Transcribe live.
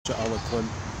Sha'Allah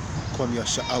Kwam Ya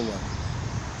Sha'Allah.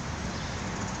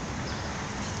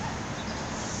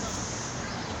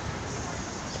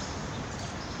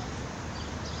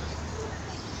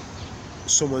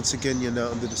 So once again, you're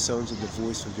now under the sounds of the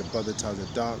voice of your brother Tyler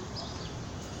Doc.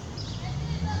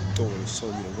 Throwing us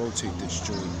told me to rotate this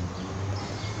joint.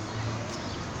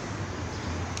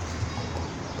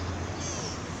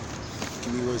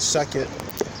 Give me 1 second.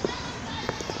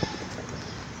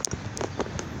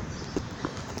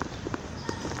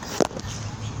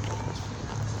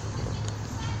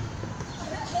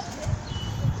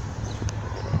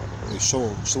 Hey,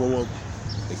 shalom.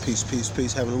 Hey, peace.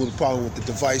 Having a little problem with the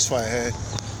device I had.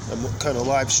 I'm kind of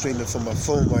live streaming from my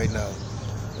phone right now.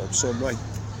 So I'm like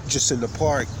just in the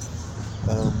park.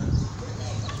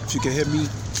 If you can hear me,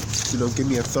 give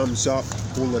me a thumbs up,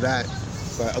 all of that.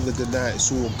 But other than that,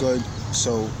 it's all good.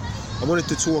 So I wanted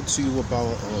to talk to you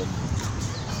about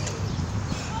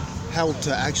how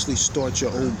to actually start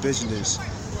your own business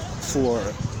for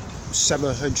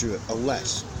 700 or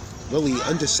less. Really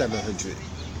under 700.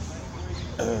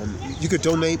 You could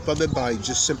donate, brother, by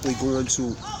just simply going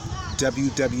to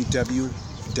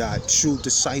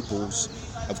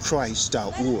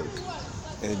www.truedisciplesofchrist.org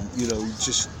and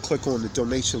just click on the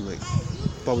donation link.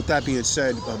 But with that being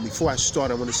said, before I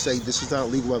start, I want to say this is not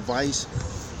legal advice.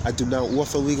 I do not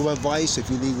offer legal advice. If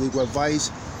you need legal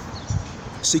advice,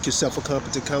 seek yourself a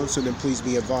competent counsel and please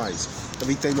be advised.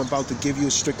 Everything I'm about to give you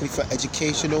is strictly for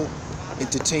educational,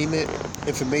 entertainment,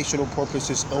 informational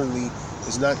purposes only.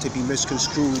 Is not to be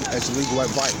misconstrued as legal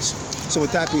advice. So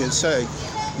with that being said,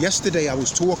 yesterday I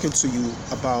was talking to you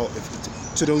about,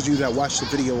 to those of you that watched the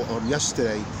video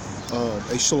yesterday,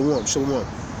 hey, shalom.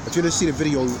 If you didn't see the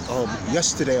video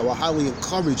yesterday, I would highly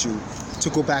encourage you to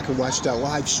go back and watch that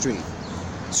live stream.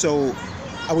 So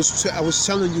I was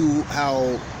telling you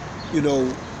how,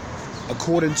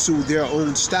 according to their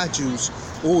own statutes,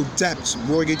 all debts,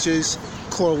 mortgages,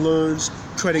 car loans,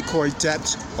 credit card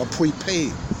debts are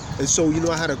prepaid. And so,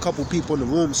 I had a couple people in the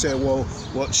room say, well,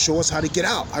 show us how to get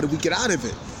out. How do we get out of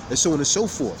it? And so on and so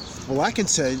forth. Well, I can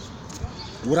tell you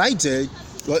what I did.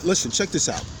 Listen, check this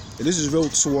out. And this is real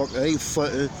talk. I ain't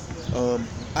fronting.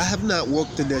 I have not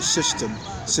worked in their system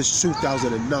since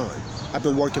 2009. I've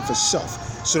been working for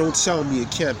self. So don't tell me it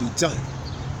can't be done.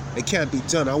 It can't be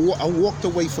done. I walked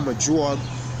away from a job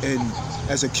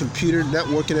as a computer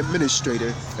networking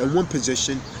administrator in one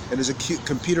position and as a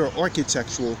computer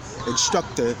architectural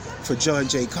instructor for John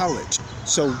Jay College.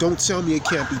 So don't tell me it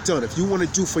can't be done. If you want to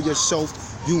do for yourself,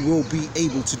 you will be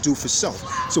able to do for self.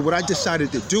 So what I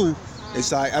decided to do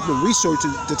is I've been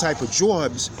researching the type of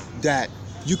jobs that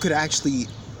you could actually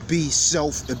be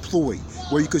self-employed,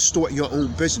 where you could start your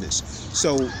own business.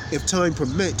 So if time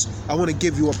permits, I want to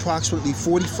give you approximately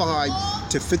 45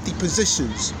 to 50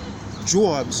 positions,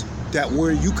 jobs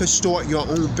where you could start your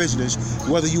own business,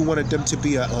 whether you wanted them to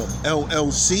be a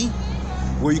LLC,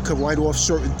 where you could write off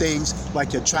certain things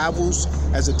like your travels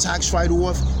as a tax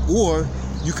write-off, or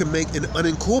you can make an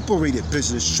unincorporated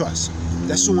business trust.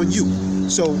 That's on you.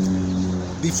 So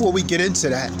before we get into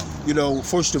that,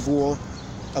 first of all,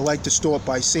 I like to start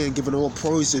by saying, giving all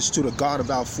praises to the God of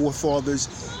our forefathers,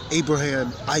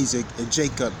 Abraham, Isaac, and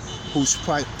Jacob, whose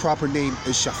proper name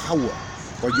is Shahawah,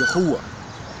 or Yahuwah,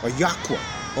 or Yahweh,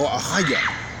 or Ahaya.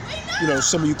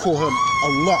 Some of you call him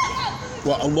Allah.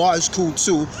 Well, Allah is cool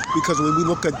too, because when we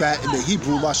look at that in the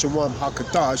Hebrew, Lasharam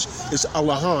HaKadash, it's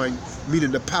Allahan,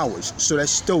 meaning the powers. So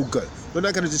that's still good. We're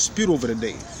not going to dispute over the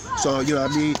name. So, I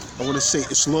want to say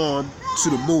Islam to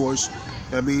the Moors.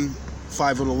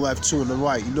 5 on the left, 2 on the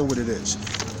right. You know what it is.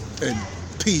 And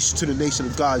peace to the nation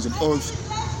of gods and earth.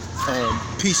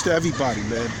 Peace to everybody,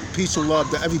 man. Peace and love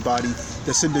to everybody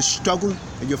that's in this struggle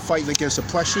and you're fighting against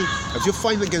oppression. If you're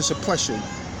fighting against oppression,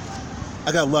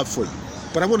 I got love for you.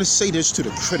 But I want to say this to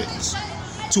the critics.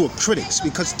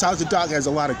 Because Taza Dog has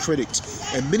a lot of critics.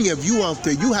 And many of you out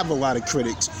there, you have a lot of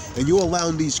critics. And you're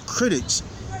allowing these critics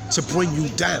to bring you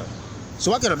down.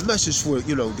 So I got a message for,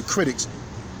 the critics.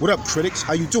 What up, critics?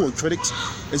 How you doing, critics?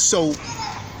 And so,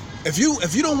 if you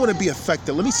don't want to be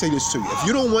affected, let me say this to you. If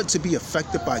you don't want to be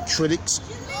affected by critics,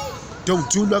 don't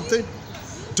do nothing.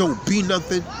 Don't be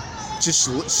nothing. Just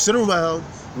sit around,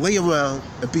 lay around,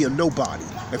 and be a nobody.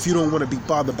 If you don't want to be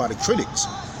bothered by the critics.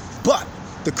 But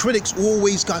the critics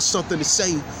always got something to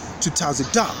say to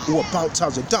Tazadak or about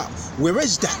Tazadak. Where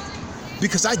is that?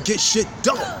 Because I get shit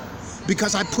done.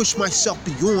 Because I push myself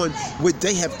beyond what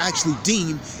they have actually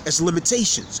deemed as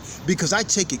limitations. Because I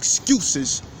take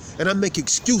excuses and I make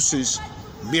excuses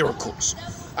miracles.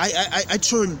 I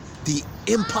turn the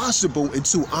impossible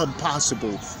into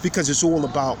impossible because it's all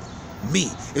about me.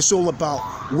 It's all about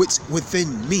what's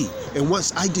within me. And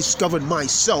once I discovered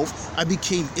myself, I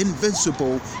became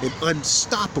invincible and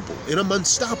unstoppable. And I'm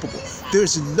unstoppable.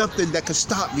 There's nothing that can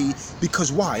stop me,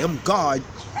 because why? I'm God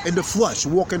in the flesh,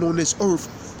 walking on this earth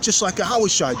just like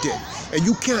Yahushua did. And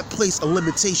you can't place a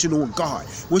limitation on God.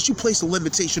 Once you place a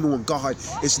limitation on God,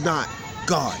 it's not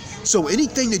God. So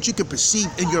anything that you can perceive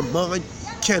in your mind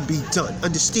can be done.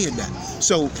 Understand that.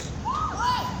 So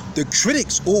the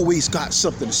critics always got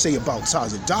something to say about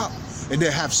Tazadak, and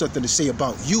they have something to say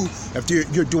about you if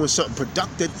you're doing something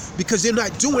productive, because they're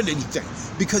not doing anything,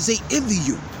 because they envy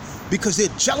you, because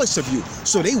they're jealous of you.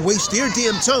 So they waste their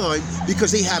damn time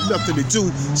because they have nothing to do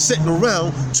sitting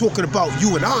around talking about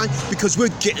you and I, because we're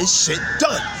getting shit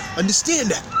done. Understand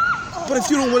that. But if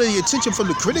you don't want any attention from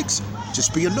the critics,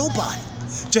 just be a nobody.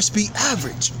 Just be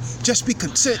average. Just be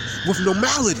content with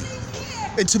normality.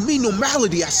 And to me,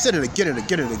 normality, I said it again and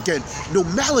again and again,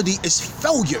 normality is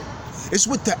failure. It's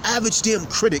what the average damn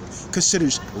critic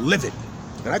considers living.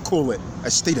 And I call it a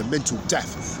state of mental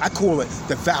death. I call it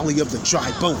the valley of the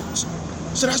dry bones.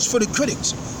 So that's for the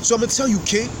critics. So I'm going to tell you,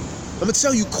 king, I'm going to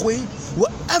tell you, queen,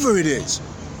 whatever it is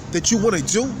that you want to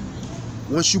do,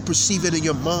 once you perceive it in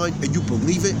your mind and you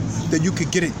believe it, then you can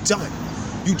get it done.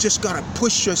 You just got to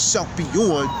push yourself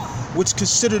beyond what's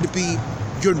considered to be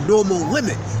your normal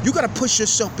limit. You got to push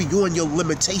yourself beyond your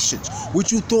limitations.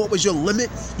 What you thought was your limit,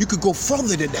 you could go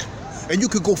further than that. And you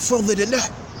could go further than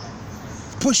that.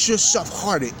 Push yourself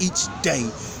harder each day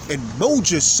and mold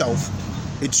yourself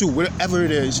into whatever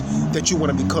it is that you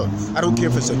want to become. I don't care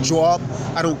if it's a job.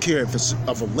 I don't care if it's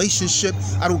a relationship.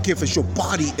 I don't care if it's your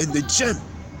body in the gym.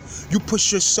 You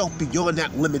push yourself beyond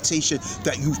that limitation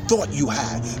that you thought you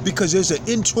had, because there's an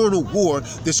internal war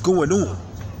that's going on.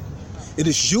 It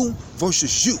is you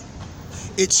versus you.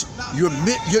 It's your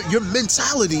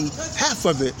mentality, half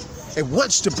of it, it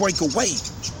wants to break away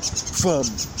from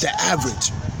the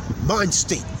average mind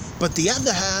state. But the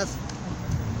other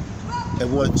half, it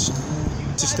wants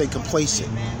to stay complacent.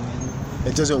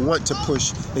 It doesn't want to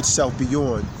push itself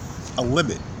beyond a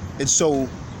limit. And so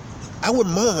our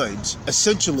minds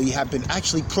essentially have been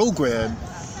actually programmed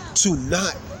to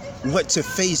not want to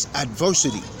face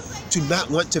adversity, to not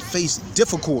want to face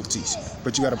difficulties.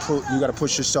 But you gotta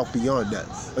push yourself beyond that.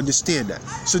 Understand that.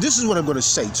 So this is what I'm gonna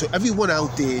say to everyone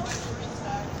out there.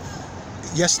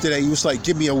 Yesterday, he was like,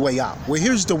 give me a way out. Well,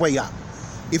 here's the way out.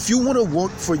 If you want to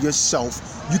work for yourself,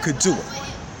 you could do it.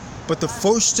 But the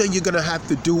first thing you're gonna have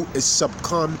to do is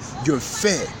succumb your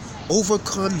fear.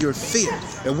 Overcome your fear.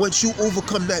 And once you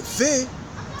overcome that fear,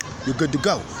 you're good to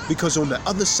go. Because on the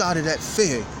other side of that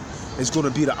fear is going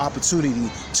to be the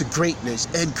opportunity to greatness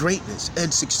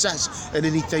and success and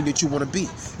anything that you want to be.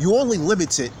 You only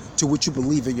limit it to what you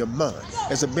believe in your mind.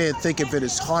 As a man thinketh in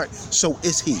his heart, so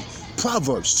is he.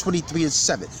 Proverbs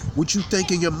 23:7. What you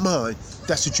think in your mind,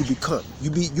 that's what you become.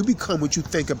 You become what you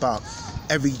think about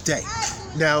every day.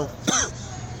 Now,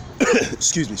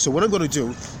 excuse me. So what I'm going to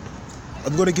do,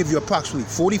 I'm going to give you approximately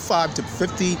 45 to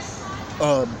 50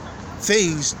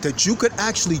 things that you could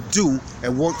actually do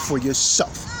and work for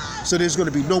yourself. So there's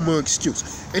going to be no more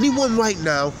excuse. Anyone right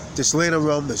now that's laying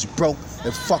around that's broke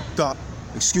and fucked up,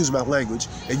 excuse my language,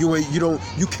 and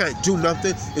you can't do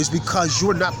nothing, is because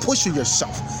you're not pushing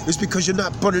yourself. It's because you're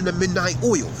not burning the midnight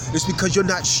oil. It's because you're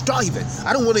not striving.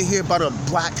 I don't want to hear about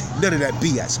black, none of that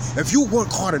BS. If you work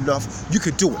hard enough, you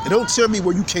could do it. And don't tell me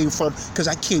where you came from, because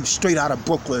I came straight out of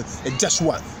Brooklyn, and guess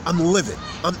what? I'm living.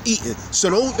 I'm eating. So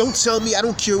don't tell me, I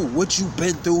don't care what you've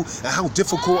been through and how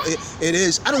difficult it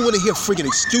is. I don't want to hear friggin'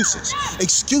 excuses.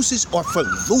 Excuses are for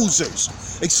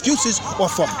losers. Excuses are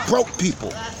for broke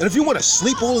people. And if you want to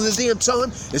sleep all of the damn time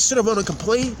and sit around and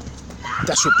complain,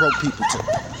 that's what broke people do.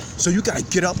 So you got to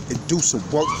get up and do some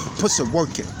work, put some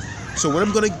work in. So what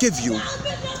I'm going to give you,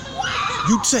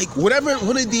 you take whatever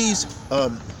one of these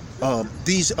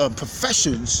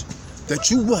professions that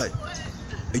you want,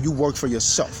 and you work for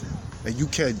yourself, and you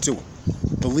can't do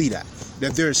it. Believe that.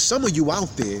 Now, there's some of you out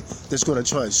there that's going to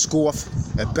try and scoff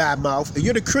and badmouth, and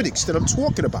you're the critics that I'm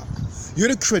talking about. You're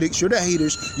the critics, you're the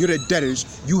haters, you're the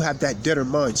debtors. You have that debtor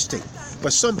mind state.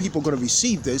 But some people are going to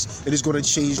receive this, and it's going to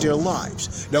change their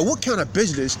lives. Now, what kind of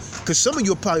business, because some of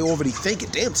you are probably already thinking,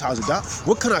 damn, Tazadak,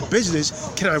 what kind of business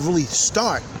can I really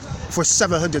start for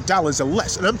 $700 or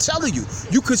less? And I'm telling you,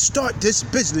 you could start this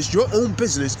business, your own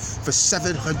business, for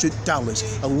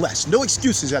 $700 or less. No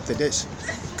excuses after this,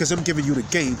 because I'm giving you the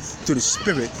game through the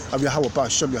spirit of Yahweh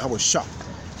Ba'Shem Yahweh Shah.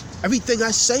 Everything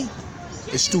I say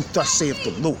is through thus saith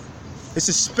the Lord. It's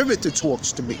a spirit that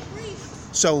talks to me.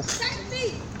 So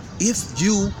if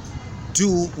you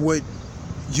do what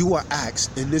you are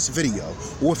asked in this video,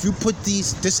 or if you put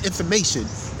this information,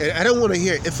 and I don't want to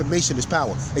hear information is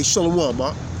power. Hey, Shalom,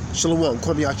 Mark. Shalom,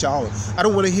 call me out y'all. I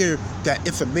don't want to hear that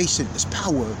information is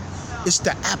power. It's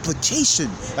the application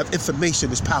of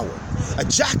information is power. A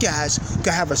jackass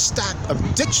can have a stack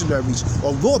of dictionaries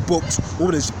or law books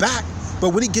on his back, but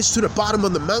when he gets to the bottom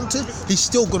of the mountain, he's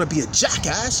still going to be a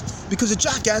jackass because a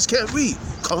jackass can't read.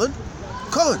 Con.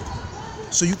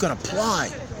 So you got to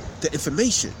apply the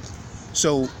information.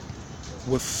 So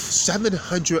with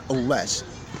 700 or less,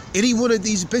 any one of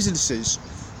these businesses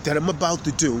that I'm about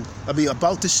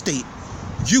to state,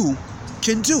 you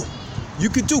can do. You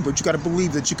can do, but you got to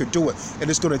believe that you can do it, and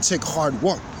it's going to take hard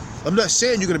work. I'm not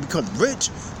saying you're going to become rich,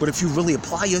 but if you really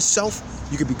apply yourself,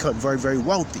 you can become very, very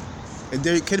wealthy. And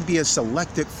there can be a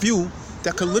selected few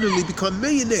that can literally become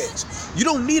millionaires. You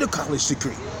don't need a college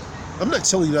degree. I'm not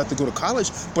telling you not to go to college,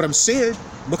 but I'm saying,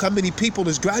 look how many people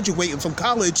is graduating from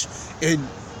college and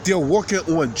they're working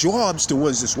on jobs, the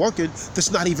ones that's working,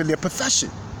 that's not even their profession.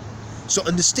 So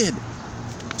understand it.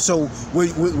 So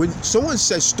when someone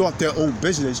says start their own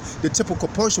business, the typical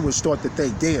person would start to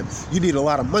think, damn, you need a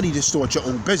lot of money to start your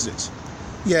own business.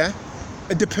 Yeah,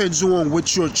 it depends on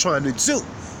what you're trying to do.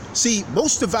 See,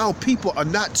 most of our people are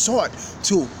not taught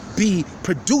to be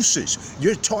producers.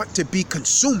 You're taught to be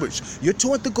consumers. You're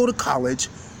taught to go to college,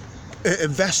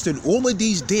 invest in all of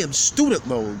these damn student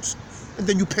loans, and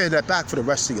then you pay that back for the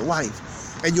rest of your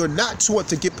life. And you're not taught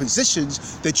to get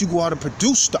positions that you go out and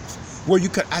produce stuff where you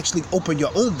can actually open your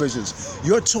own business.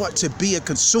 You're taught to be a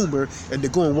consumer and to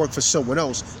go and work for someone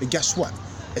else. And guess what?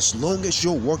 As long as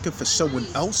you're working for someone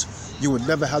else, you will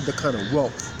never have the kind of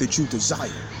wealth that you desire.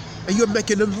 And you're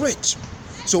making them rich.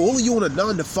 So all of you on a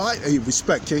 9 to 5, hey,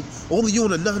 respect, King. All of you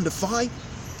on a 9 to 5,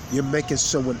 you're making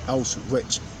someone else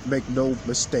rich. Make no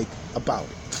mistake about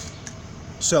it.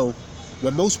 So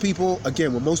when most people hear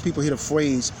the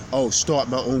phrase, oh, start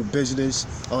my own business,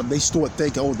 they start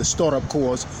thinking, oh, the startup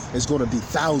cost is going to be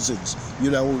thousands,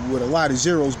 with a lot of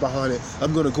zeros behind it.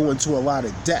 I'm going to go into a lot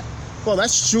of debt. Well,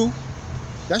 that's true.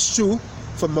 That's true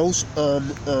for most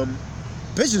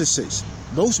businesses.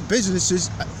 Most businesses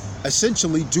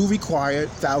essentially do require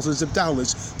thousands of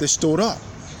dollars to start up.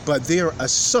 But there are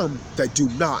some that do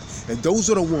not. And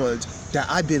those are the ones that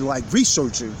I've been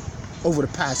researching over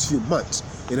the past few months.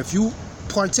 And if you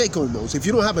partake on those, if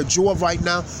you don't have a job right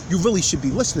now, you really should be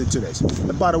listening to this.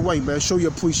 And by the way, man, show your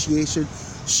appreciation.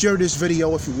 Share this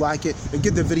video if you like it, and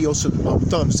give the video some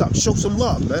thumbs up. Show some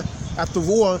love, man. After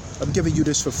all, I'm giving you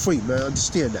this for free, man.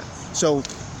 Understand that. So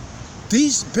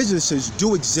these businesses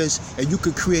do exist, and you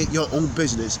can create your own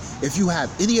business if you have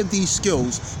any of these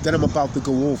skills that I'm about to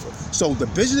go over. So the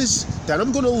business that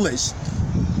I'm going to list,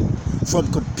 from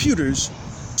computers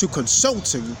to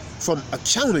consulting, from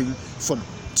accounting,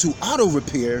 to auto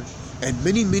repair, and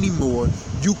many, many more,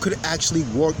 you could actually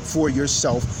work for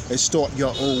yourself and start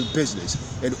your own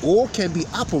business. And all can be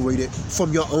operated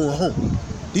from your own home.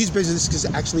 These businesses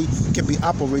actually can be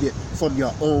operated from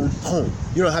your own home.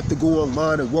 You don't have to go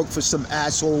online and work for some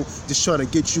asshole just trying to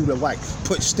get you to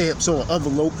put stamps on an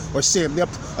envelope or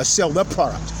sell their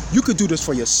products. You could do this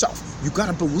for yourself. You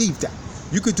gotta believe that.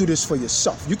 You could do this for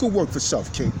yourself. You could work for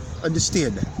self, King.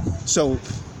 Understand that. So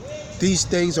these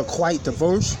things are quite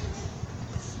diverse,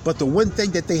 but the one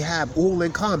thing that they have all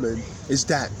in common is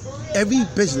that every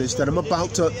business that I'm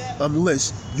about to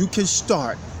list, you can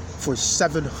start for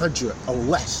 700 or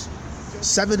less.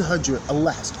 700 or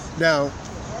less. Now,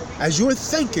 as you're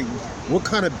thinking what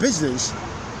kind of business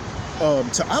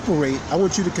to operate, I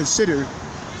want you to consider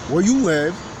where you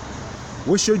live,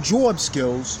 what's your job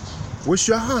skills, what's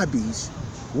your hobbies,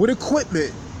 what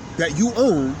equipment that you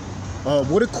own,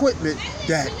 what equipment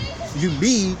that you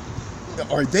need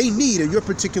or they need in your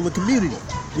particular community.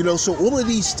 So all of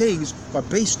these things are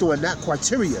based on that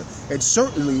criteria. And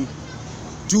certainly,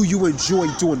 do you enjoy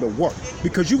doing the work?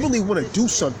 Because you really want to do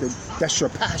something that's your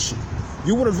passion.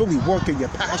 You want to really work in your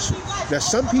passion. Now,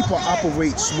 some people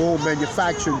operate small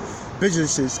manufacturing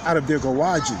businesses out of their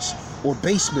garages or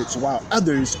basements, while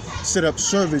others set up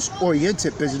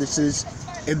service-oriented businesses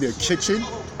in their kitchen,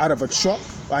 out of a truck.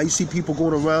 You see people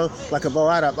going around, like a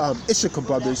lot of Issachar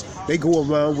brothers, they go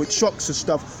around with trucks and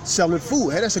stuff selling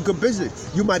food. Hey, that's a good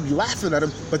business. You might be laughing at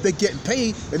them, but they're getting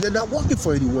paid and they're not working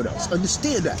for anyone else.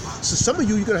 Understand that. So some of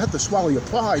you're going to have to swallow your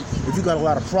pride. If you got a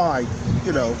lot of pride,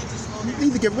 you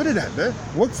need to get rid of that, man.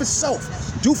 Work for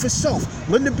self. Do for self.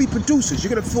 Learn to be producers.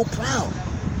 You're going to feel proud.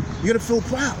 You're going to feel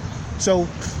proud. So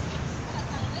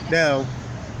now,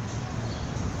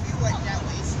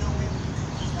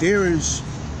 there is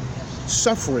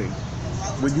suffering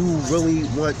when you really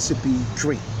want to be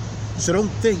great. So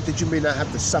don't think that you may not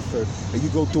have to suffer and you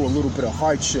go through a little bit of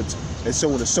hardships and so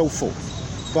on and so forth.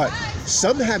 But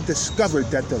some have discovered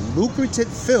that the lucrative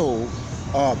field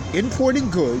of importing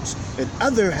goods, and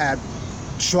others have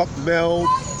truck mail,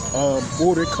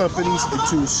 order companies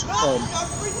into,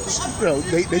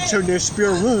 they turn their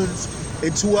spare rooms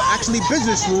into an actually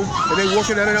business room, and they're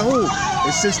working out of their home.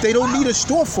 And since they don't need a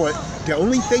storefront, the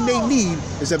only thing they need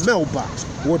is a mailbox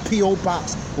or a P.O.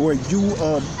 box or a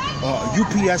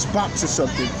UPS box or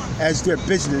something as their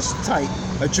business type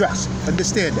address.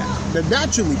 Understand that. Now,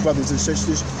 naturally, brothers and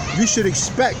sisters, you should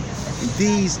expect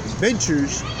these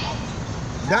ventures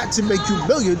not to make you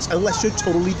millions unless you're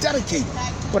totally dedicated.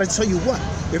 But I tell you what,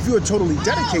 if you're totally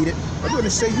dedicated, I'm going to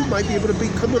say you might be able to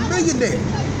become a millionaire.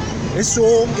 It's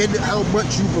all in how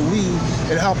much you believe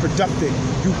and how productive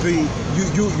you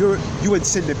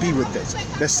intend to be with this.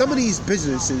 Now, some of these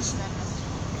businesses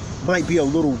might be a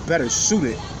little better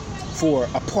suited for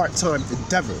a part-time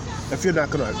endeavor if you're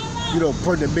not gonna,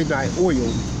 burn the midnight oil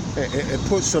and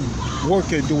put some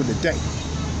work in during the day.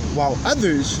 While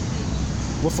others,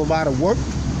 with a lot of work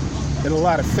and a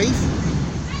lot of faith,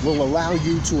 will allow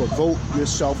you to devote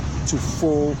yourself to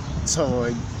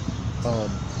full-time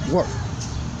work.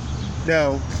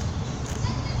 Now,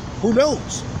 who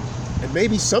knows? And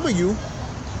maybe some of you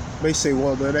may say,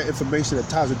 well, man, that information that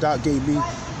Taza Doc gave me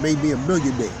made me a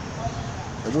millionaire.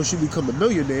 And once you become a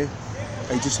millionaire,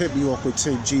 hey, just hit me off with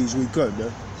 10 G's, we good,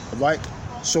 man. All right?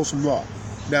 Show some love.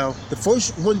 Now, the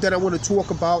first one that I want to talk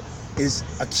about is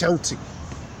accounting.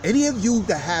 Any of you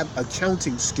that have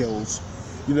accounting skills,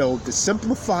 the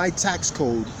simplified tax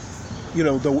code,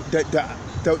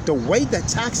 the way that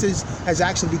taxes has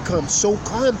actually become so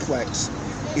complex,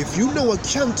 if you know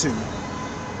accounting,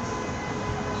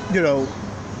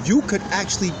 you could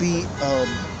actually be,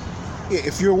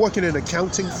 if you're working in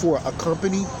accounting for a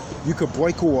company, you could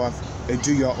break off and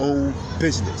do your own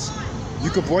business. You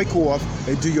could break off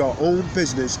and do your own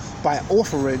business by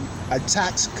offering a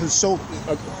tax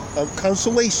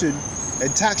consultation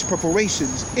and tax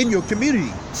preparations in your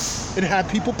community and have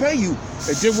people pay you.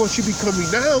 And then once you become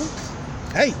renowned,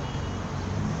 hey,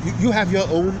 you have your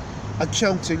own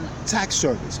accounting tax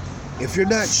service. If you're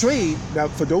not trained, now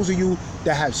for those of you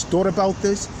that have thought about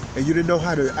this and you didn't know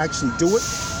how to actually do it,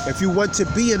 if you want to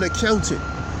be an accountant,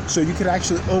 so you could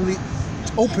actually only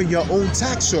open your own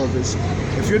tax service,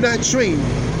 if you're not trained,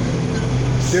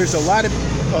 there's a lot of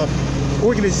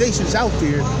organizations out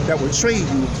there that will train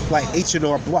you, like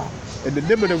H&R Block. And the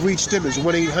number to reach them is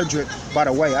 1-800. By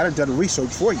the way, I done the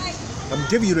research for you. I'm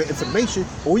giving you the information.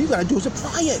 All you got to do is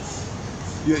apply it.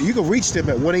 You can reach them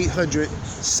at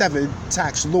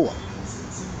 1-800-7-TAX-LAW.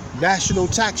 National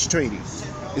Tax Training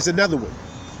is another one.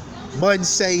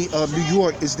 Munsey, New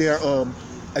York is their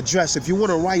address. If you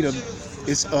want to write them,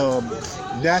 it's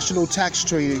National Tax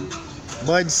Training,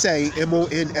 Munsey,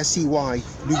 Monsey,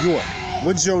 New York,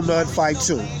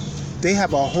 10952. They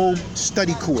have a home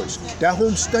study course. That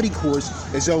home study course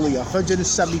is only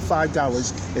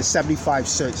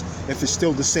 $175.75 if it's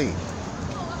still the same.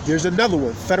 There's another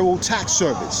one, Federal Tax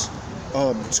Service,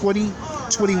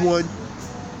 2021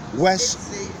 West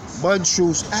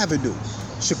Montrose Avenue,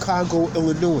 Chicago,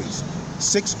 Illinois,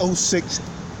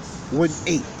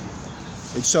 60618.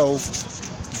 And so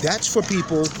that's for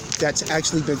people that's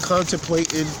actually been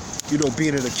contemplating,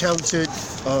 being an accountant,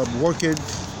 working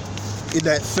in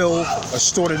that field, or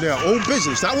starting their own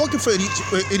business. Not working for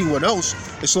anyone else.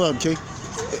 Islam, King.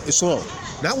 Islam.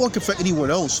 Not working for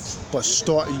anyone else, but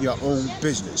starting your own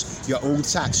business, your own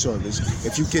tax service,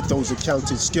 if you get those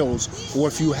accounting skills, or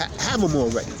if you have them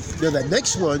already. Now, the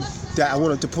next one that I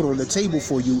wanted to put on the table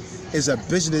for you is a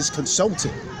business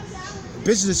consultant.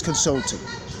 Business consulting.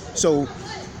 So,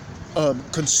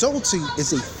 consulting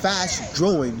is a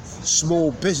fast-growing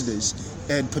small business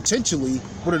and potentially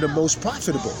one of the most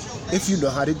profitable if you know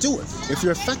how to do it, if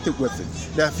you're effective with it.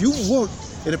 Now, if you work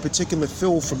in a particular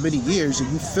field for many years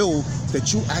and you feel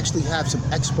that you actually have some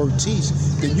expertise,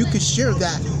 then you can share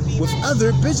that with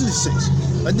other businesses.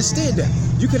 Understand that.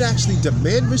 You could actually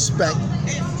demand respect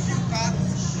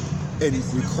and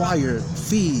require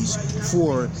fees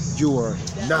for your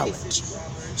knowledge.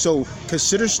 So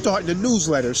consider starting a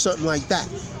newsletter, something like that.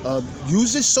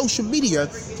 Use this social media,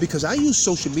 because I use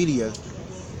social media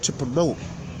to promote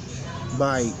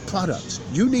my products.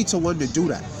 You need to learn to do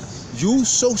that. Use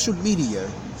social media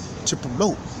to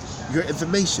promote your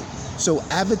information. So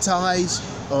advertise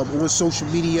on social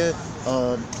media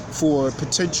for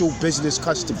potential business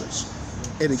customers,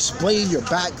 and explain your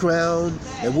background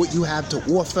and what you have to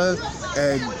offer,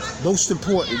 and most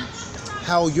important,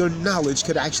 how your knowledge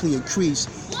could actually increase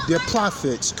their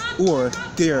profits or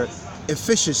their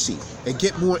efficiency and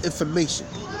get more information.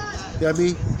 You know what I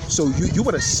mean? So you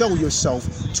want to sell yourself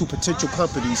to potential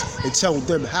companies and tell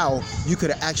them how you could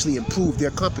actually improve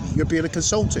their company. You're being a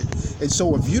consultant. And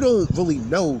so if you don't really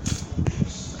know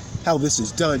how this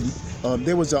is done,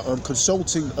 there was a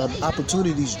consulting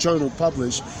opportunities journal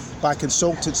published by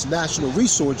Consultants National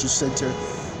Resources Center,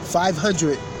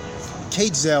 500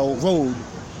 Catesdale Road,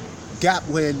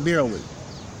 Gapland, Maryland,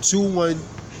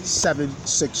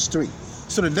 21763.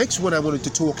 So the next one I wanted to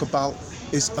talk about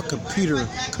is a computer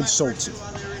consultant.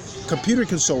 Computer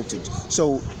consultant.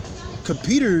 So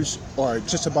computers are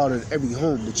just about in every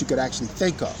home that you could actually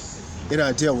think of in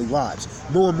our daily lives.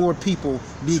 More and more people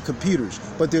need computers,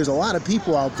 but there's a lot of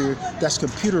people out there that's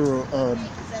computer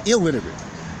illiterate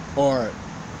or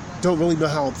don't really know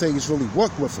how things really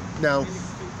work with them. Now,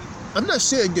 I'm not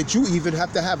saying that you even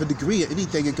have to have a degree in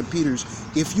anything in computers.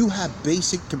 If you have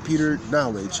basic computer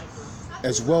knowledge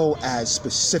as well as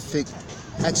specific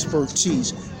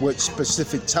expertise with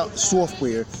specific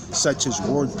software such as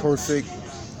WordPerfect,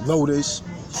 Lotus,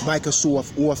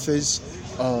 Microsoft Office,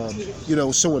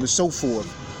 so on and so forth,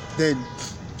 then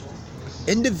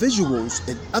individuals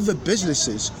and other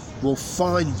businesses will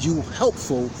find you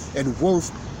helpful and worth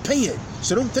paying.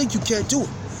 So don't think you can't do it.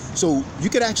 So you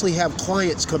could actually have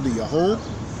clients come to your home,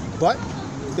 but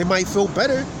they might feel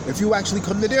better if you actually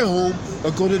come to their home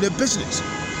or go to their business.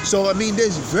 So, I mean,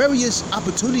 there's various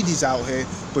opportunities out here,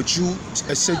 but you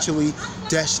essentially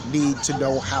just need to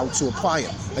know how to apply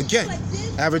it. Again,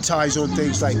 advertise on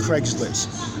things like Craigslist,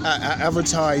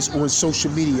 advertise on social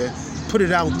media, put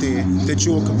it out there that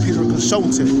you're a computer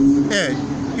consultant and,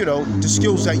 the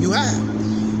skills that you have.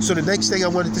 So the next thing I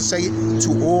wanted to say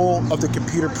to all of the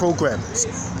computer programmers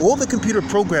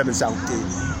out there,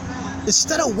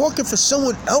 instead of working for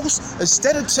someone else,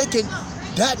 instead of taking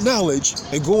that knowledge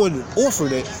and going and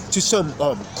offering it to some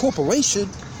corporation,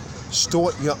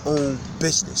 start your own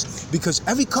business. Because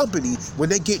every company, when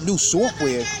they get new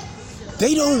software,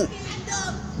 they don't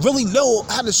really know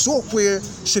how the software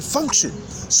should function.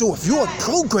 So if you're a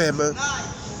programmer,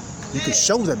 you can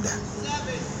show them that.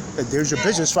 And there's your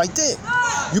business right there.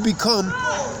 You become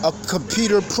a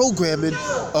computer programming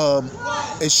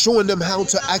and showing them how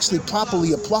to actually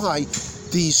properly apply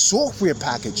these software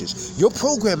packages. Your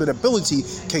programming ability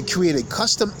can create a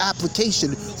custom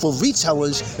application for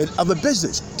retailers and other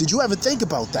business. Did you ever think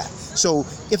about that? So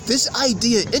if this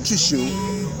idea interests you,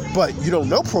 but you don't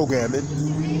know programming,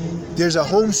 there's a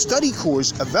home study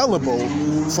course available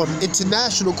from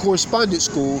International Correspondence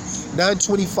School,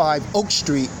 925 Oak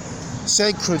Street,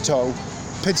 San Cristobal,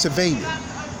 Pennsylvania,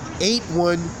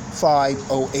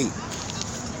 81508.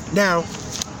 Now,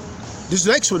 this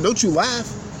next one, don't you laugh,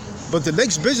 but the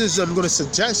next business I'm going to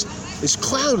suggest is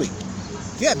clowning.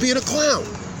 Yeah, being a clown.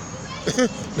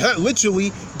 Not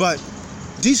literally, but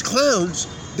these clowns,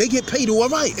 they get paid all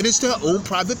right, and it's their own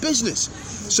private business.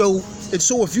 So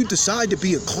if you decide to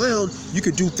be a clown, you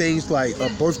could do things like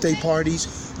birthday parties.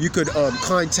 You could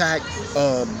contact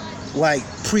like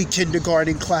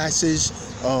pre-kindergarten classes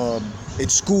in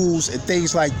schools and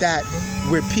things like that,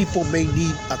 where people may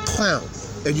need a clown,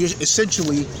 and you're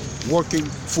essentially working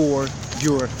for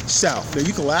yourself. Now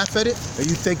you can laugh at it and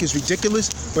you think it's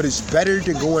ridiculous, but it's better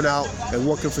than going out and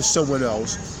working for someone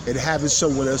else and having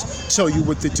someone else tell you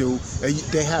what to do, and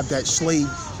they have that slave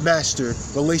master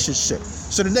relationship.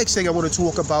 So the next thing I want to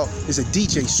talk about is a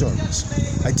DJ service.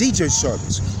 A DJ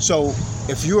service. So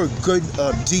if you're a good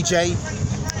DJ,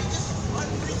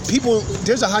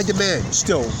 there's a high demand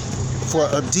still for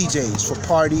DJs, for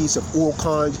parties of all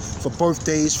kinds, for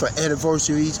birthdays, for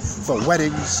anniversaries, for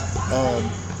weddings,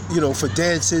 for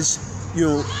dances.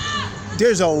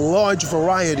 There's a large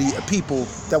variety of people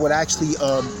that would actually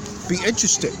be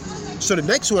interested. So the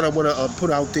next one I want to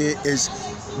put out there is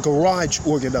garage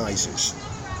organizers.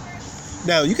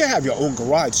 Now, you can have your own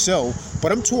garage sale,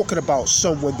 but I'm talking about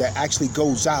someone that actually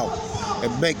goes out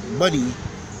and make money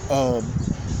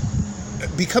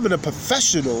becoming a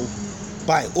professional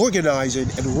by organizing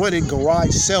and running garage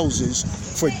sales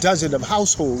for dozens of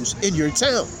households in your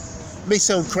town. It may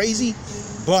sound crazy,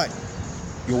 but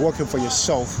you're working for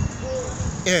yourself.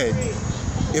 And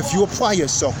if you apply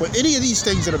yourself with any of these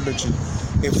things that I mentioned,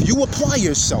 if you apply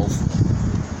yourself,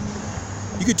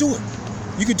 you could do it.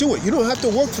 You could do it. You don't have to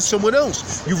work for someone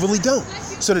else. You really don't.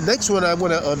 So the next one I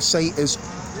want to say is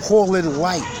hauling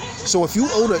light. So if you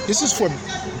own this is for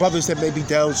brothers that may be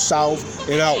down south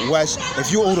and out west.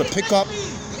 If you own a pickup,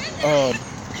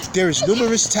 there's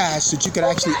numerous tasks that you can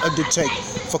actually undertake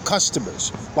for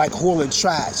customers, like hauling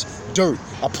trash, dirt,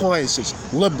 appliances,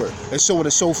 lumber, and so on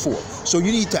and so forth. So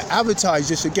you need to advertise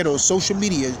this again on social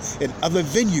media and other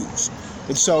venues.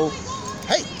 And so,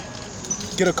 hey,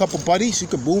 get a couple buddies, you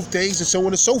can move things and so on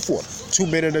and so forth. 2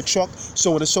 men in a truck,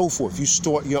 so on and so forth. You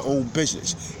start your own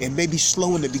business. It may be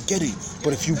slow in the beginning,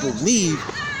 but if you believe,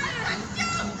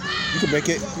 you can make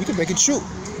it true.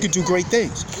 You can do great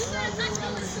things.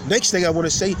 Next thing I want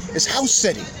to say is house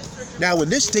setting. Now, in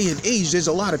this day and age, there's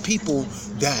a lot of people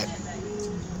that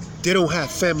they don't have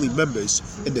family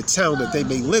members in the town that they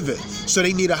may live in. So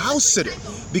they need a house sitter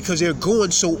because they're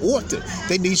going so often.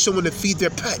 They need someone to feed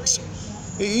their pets.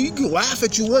 You can laugh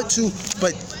if you want to,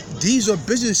 but these are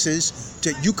businesses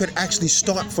that you could actually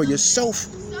start for yourself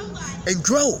and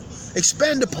grow,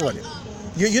 expand upon it.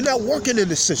 You're not working in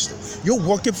the system. You're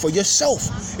working for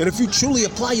yourself. And if you truly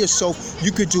apply yourself,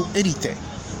 you could do anything.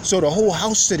 So the whole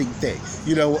house sitting thing,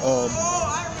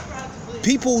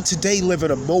 people today live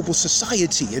in a mobile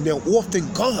society and they're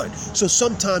often gone. So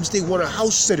sometimes they want a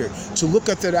house sitter to look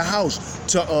after the house,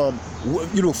 to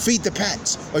feed the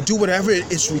pets or do whatever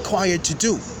it's required to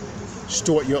do.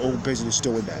 Start your own business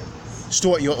doing that.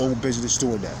 Start your own business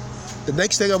doing that. The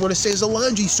next thing I want to say is a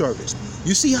laundry service.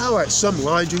 You see how at some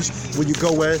laundries, when you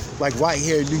go in, like right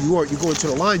here in New York, you go into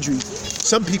the laundry,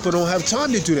 some people don't have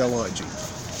time to do their laundry.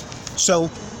 So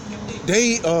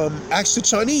they ask the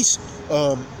Chinese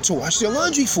to wash their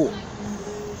laundry for them.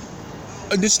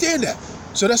 Understand that.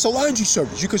 So that's a laundry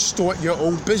service. You can start your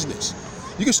own business.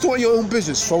 You can start your own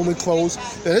business, folding clothes.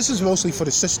 Now, this is mostly for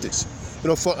the sisters.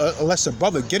 Unless a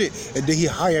brother get it, and then he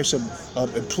hires some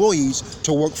employees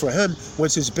to work for him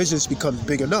once his business becomes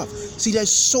big enough. See,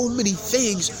 there's so many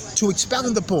things to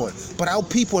expound upon, but our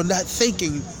people are not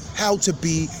thinking how to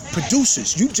be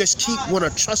producers. You just keep wanting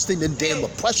trusting in damn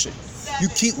oppression. You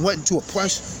keep wanting to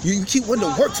oppress. You keep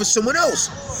wanting to work for someone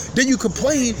else. Then you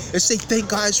complain and say, thank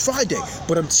God it's Friday.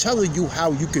 But I'm telling you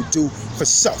how you can do for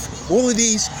self. All of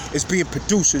these is being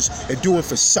producers and doing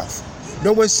for self.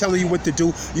 No one's telling you what to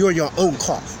do. You're in your own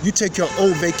car. You take your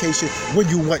own vacation when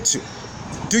you want to.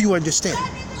 Do you understand?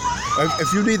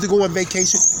 If you need to go on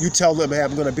vacation, you tell them, hey,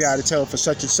 I'm going to be out of town for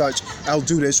such and such. I'll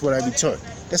do this when I return.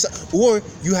 Or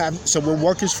you have someone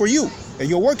workers for you, and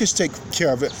your workers take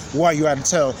care of it while you're out of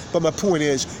town. But my point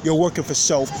is, you're working for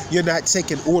self. You're not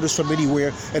taking orders from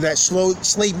anywhere, and that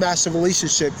slave master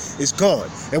relationship is gone.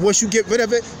 And once you get rid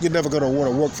of it, you're never going to want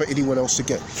to work for anyone else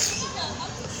again.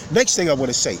 Next thing I want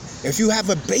to say, if you have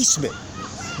a basement,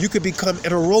 you could become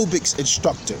an aerobics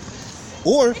instructor.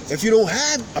 Or if you don't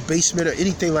have a basement or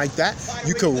anything like that,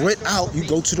 you can rent out. You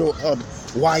go to the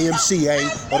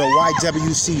YMCA or the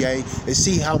YWCA and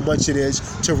see how much it is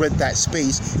to rent that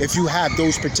space if you have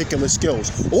those particular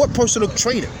skills. Or personal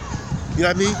trainer. You know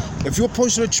what I mean? If you're a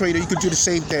personal trainer, you can do the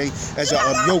same thing as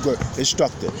a yoga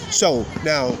instructor. So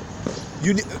now,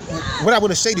 what I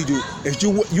want to say to you, if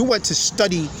you want to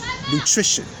study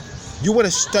nutrition, you want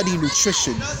to study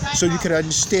nutrition so you can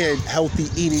understand healthy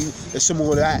eating and some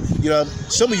of that.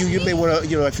 Some of you may want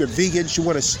to, if you're vegans, you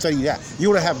want to study that. You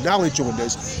want to have knowledge on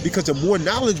this, because the more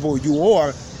knowledgeable you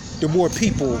are, the more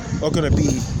people are going to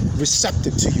be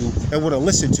receptive to you and want to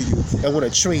listen to you and want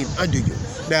to train under you.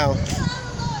 Now,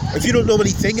 if you don't know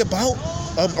anything about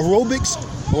aerobics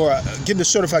or getting a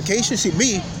certification, see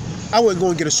me, I wouldn't go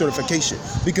and get a certification,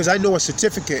 because I know a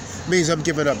certificate means I'm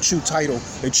giving up true title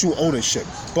and true ownership.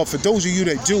 But for those of you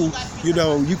that do,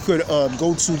 you could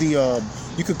go to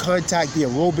you could contact the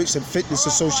Aerobics and Fitness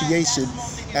Association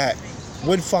at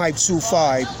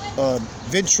 1525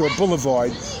 Ventura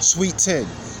Boulevard, Suite 10,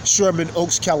 Sherman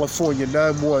Oaks, California,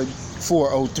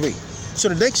 91403. So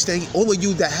the next thing, all of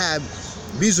you that have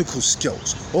musical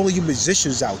skills, all of you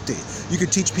musicians out there, you can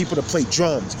teach people to play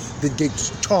drums, the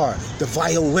guitar, the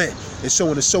violin, and so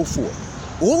on and so forth.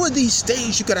 All of these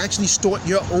things, you could actually start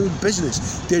your own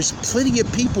business. There's plenty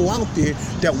of people out there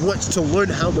that wants to learn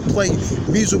how to play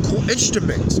musical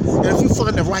instruments. And if you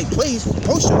find the right place,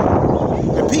 person,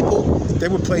 and people, they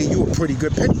will play you a pretty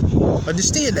good penny.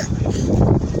 Understand that.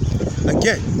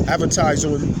 Again, advertise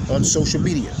on social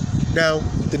media. Now,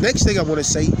 the next thing I want to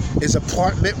say is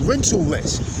apartment rental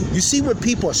list. You see, when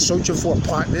people are searching for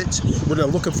apartments, when they're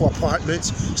looking for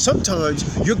apartments, sometimes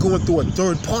you're going through a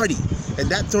third party. And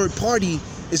that third party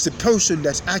is the person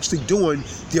that's actually doing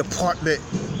the apartment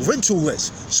rental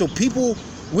list. So people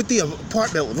with the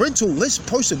apartment rental list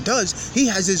person he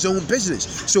has his own business.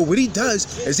 So what he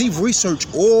does is he research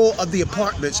all of the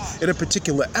apartments in a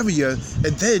particular area,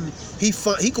 and then he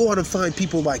go out and find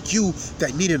people like you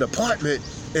that need an apartment,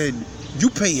 and you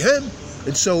pay him,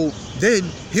 and so then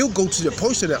he'll go to the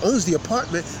person that owns the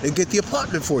apartment and get the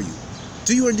apartment for you.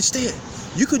 Do you understand?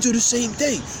 You could do the same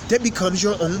thing. That becomes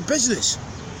your own business.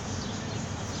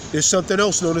 There's something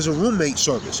else known as a roommate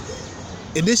service.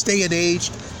 In this day and age,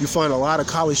 you find a lot of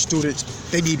college students,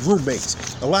 they need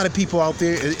roommates. A lot of people out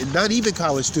there, and not even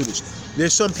college students,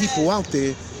 There's some people out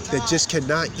there that just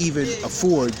cannot even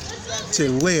afford to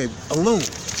live alone.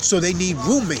 So they need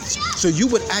roommates. So you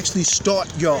would actually start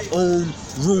your own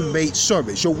roommate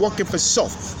service. You're working for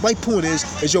self. My point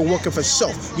is you're working for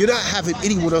self. You're not having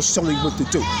anyone else telling you what to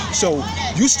do. So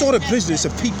you start a business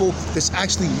of people that's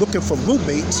actually looking for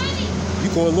roommates. You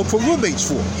go and look for roommates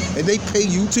for them, and they pay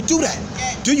you to do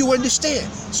that. Do you understand?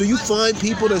 So you find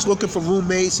people that's looking for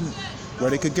roommates and where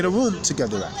they could get a room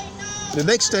together at. The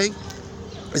next thing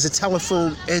is a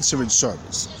telephone answering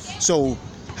service. So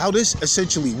how this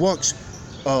essentially works,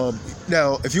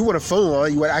 now if you want a phone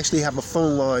line, you would actually have a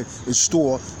phone line in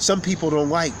store. Some people don't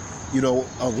like,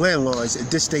 landlines in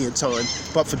this day and time,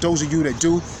 but for those of you that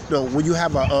do, when you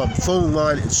have a phone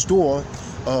line in store,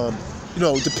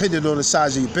 depending on the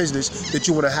size of your business that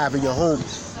you want to have in your home,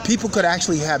 people could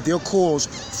actually have their calls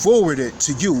forwarded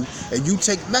to you, and you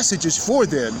take messages for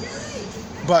them.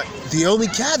 But the only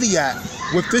caveat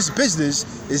with this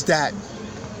business is that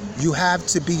you have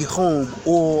to be home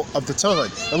all of the time,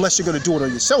 unless you're going to do it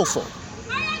on your cell phone.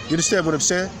 You understand what I'm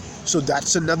saying? So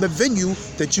that's another venue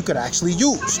that you could actually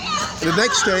use. And the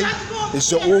next thing is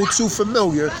the all too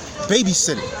familiar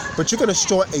babysitting. But you're going to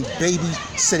start a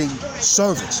babysitting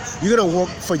service. You're going to work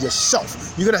for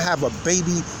yourself. You're going to have a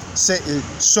babysitting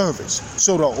service.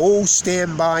 So the old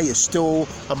standby is still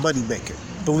a moneymaker,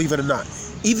 believe it or not.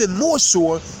 Even more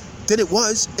so than it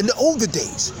was in the older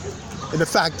days. And the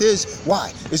fact is,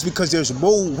 why? It's because there's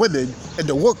more women in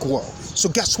the work world. So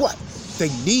guess what? They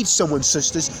need someone,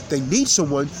 sisters. They need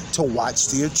someone to watch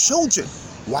their children.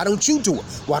 Why don't you do it?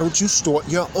 Why don't you start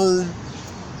your own,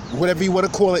 whatever you want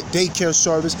to call it, daycare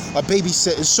service, a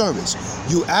babysitting service?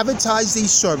 You advertise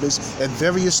these services in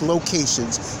various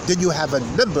locations, then you have a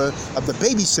number of the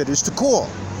babysitters to call.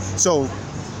 So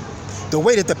the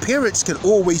way that the parents can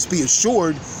always be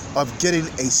assured of getting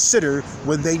a sitter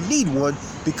when they need one,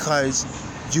 because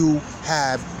you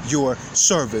have your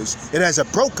service. And as a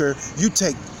broker, you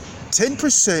take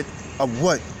 10% of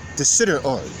what the sitter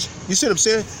earns. You see what I'm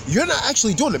saying? You're not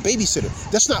actually doing the babysitter.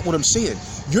 That's not what I'm saying.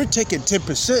 You're taking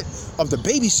 10% of the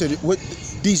babysitter, what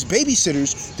these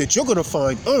babysitters that you're going to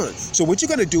find earn. So what you're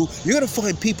going to do, you're going to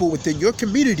find people within your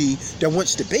community that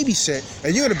wants to babysit,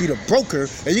 and you're going to be the broker,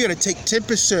 and you're going to take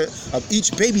 10% of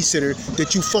each babysitter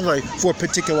that you find for a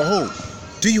particular home.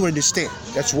 Do you understand?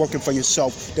 That's working for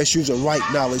yourself. That's using right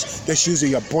knowledge. That's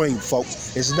using your brain,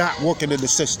 folks. It's not working in the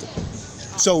system.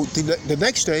 So the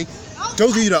next thing,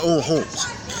 those of you that own homes,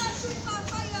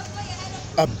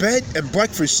 a bed and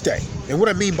breakfast stay. And what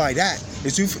I mean by that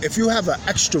is if you have an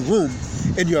extra room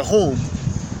in your home,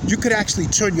 you could actually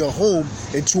turn your home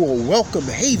into a welcome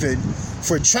haven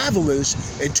for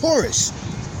travelers and tourists.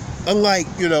 Unlike,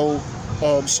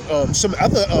 some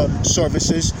other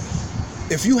services,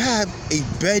 if you have a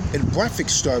bed and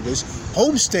breakfast service,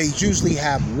 homestays usually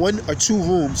have 1 or 2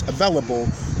 rooms available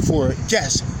for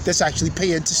guests that's actually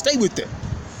paying to stay with them.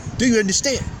 Do you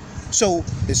understand? So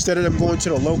instead of them going to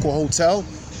the local hotel,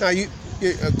 now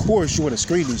of course you want to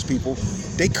screen these people.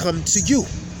 They come to you.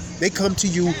 They come to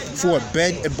you for a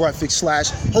bed and breakfast /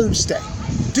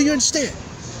 homestay. Do you understand?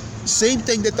 Same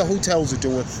thing that the hotels are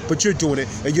doing, but you're doing it,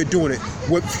 and you're doing it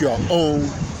with your own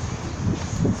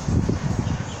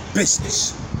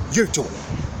business. You're doing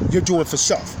it. You're doing it for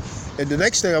self. And the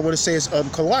next thing I want to say is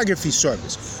calligraphy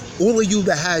service. All of you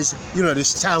that has,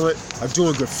 this talent of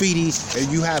doing graffiti,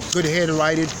 and you have good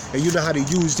handwriting, and you know how to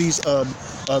use these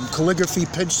calligraphy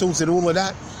pencils and all of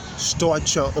that,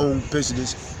 start your own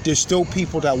business. There's still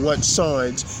people that want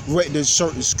signs written in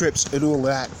certain scripts and all of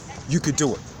that. You could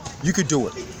do it. You could do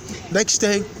it. Next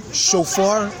thing,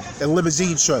 chauffeur and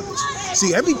limousine service.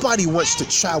 See, everybody wants to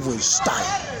travel in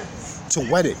style.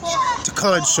 To weddings, to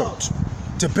concerts,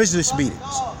 to business meetings,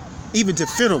 even to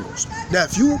funerals. Now,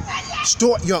 if you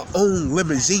start your own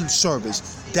limousine service,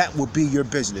 that will be your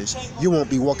business. You won't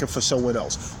be working for someone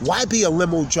else. Why be a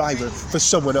limo driver for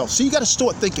someone else? So you got to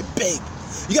start thinking big.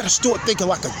 You got to start thinking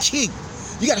like a king.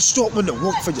 You got to start wanting to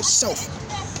work for yourself.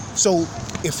 So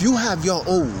if you have your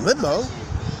own limo,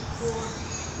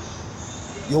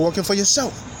 you're working for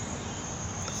yourself.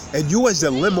 And you as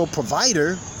the limo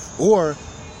provider or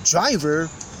driver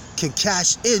can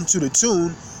cash in to the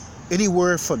tune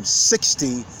anywhere from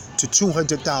 $60 to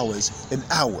 $200 an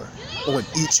hour on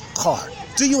each car.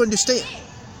 Do you understand?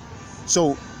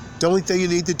 So the only thing you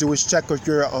need to do is check with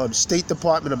your State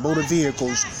Department of Motor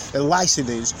Vehicles and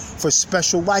licensing for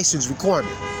special license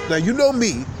requirement. Now, you know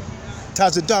me,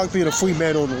 Taza Dog being a free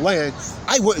man on the land,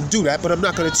 I wouldn't do that, but I'm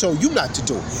not going to tell you not to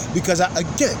do it. Because,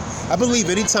 I believe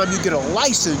anytime you get a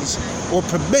license or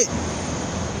permit,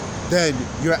 then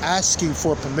you're asking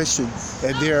for permission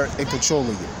and they're in control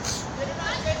of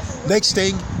you. Next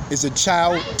thing is a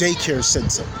child daycare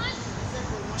center.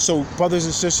 So, brothers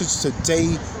and sisters,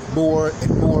 today more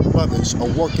and more mothers are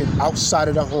working outside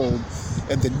of the home,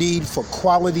 and the need for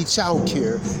quality child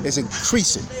care is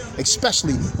increasing,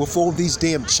 especially with all these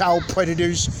damn child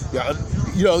predators.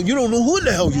 You don't know who in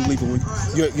the hell you're leaving with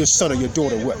your son or your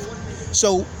daughter with.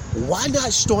 So why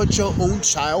not start your own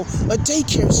child a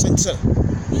daycare center?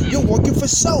 You're working for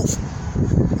self.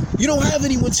 You don't have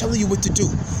anyone telling you what to do.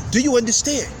 Do you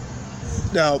understand?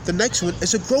 Now, the next one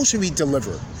is a grocery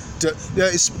deliverer.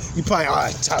 You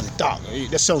probably, Tyler, Doc,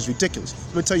 that sounds ridiculous.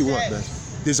 Let me tell you what, man.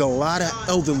 There's a lot of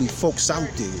elderly folks out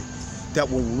there that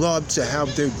would love to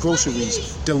have their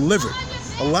groceries delivered.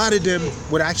 A lot of them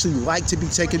would actually like to be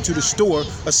taken to the store,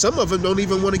 or some of them don't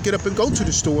even want to get up and go to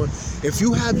the store. If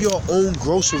you have your own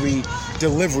grocery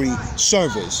delivery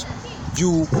service,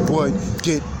 you would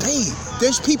get paid.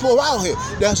 There's people out here.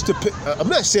 I'm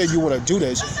not saying you want to do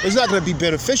this. It's not going to be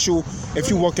beneficial if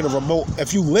you live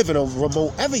in a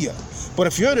remote area. But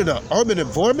if you're in an urban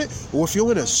environment, or if you're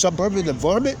in a suburban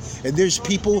environment, and there's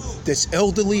people that's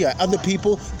elderly or other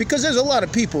people, because there's a lot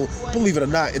of people, believe it or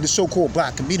not, in the so-called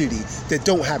black community that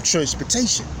don't have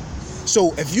transportation.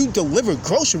 So if you deliver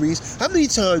groceries, how many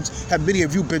times have many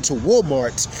of you been to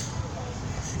Walmart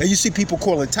and you see people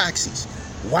calling taxis?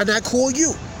 Why not call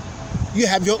you? You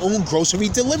have your own grocery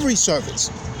delivery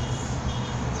service.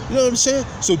 You know what I'm saying?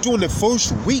 So during the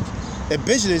first week in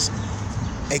business,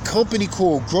 a company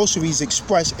called Groceries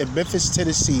Express in Memphis,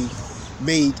 Tennessee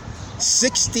made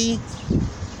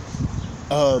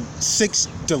 66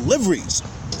 deliveries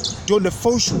during the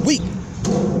first week.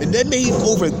 And they made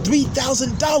over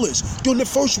 $3,000 during the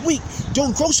first week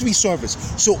doing grocery service.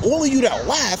 So all of you that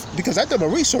laugh, because I did my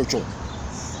research on it,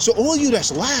 so all of you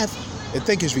that's laugh and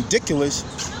think it's ridiculous,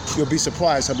 you'll be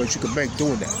surprised how much you can make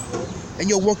doing that. And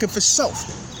you're working for self.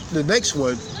 The next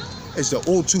one is the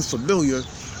all too familiar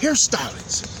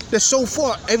hairstylists. Now, so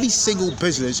far, every single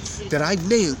business that I've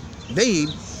named,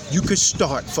 you could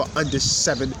start for under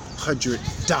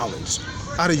 $700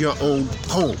 out of your own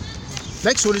home.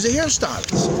 Next one is a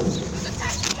hairstylist.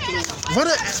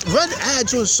 Run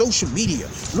ads on social media.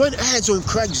 Run ads on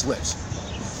Craigslist.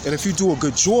 And if you do a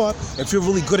good job, if you're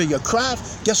really good at your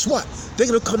craft, guess what? They're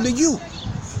going to come to you.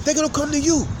 They're going to come to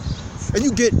you. And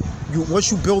once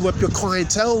you build up your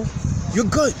clientele, you're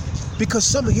good. Because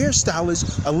some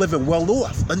hairstylists are living well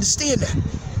off. Understand that.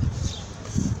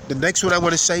 The next one I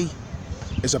want to say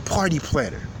is a party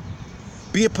planner.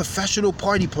 Be a professional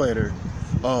party planner,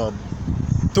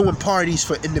 throwing parties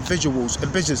for individuals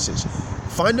and businesses.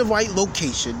 Find the right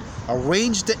location,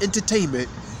 arrange the entertainment,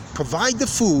 provide the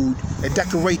food, and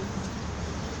decorate.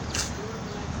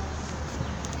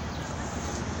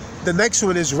 The next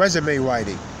one is resume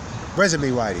writing.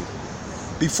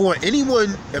 Before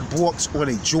anyone embarks on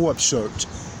a job search,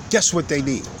 guess what they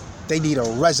need? They need a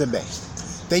resume.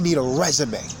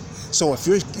 So if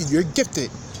you're gifted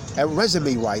at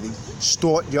resume writing,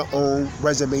 start your own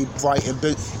resume writing.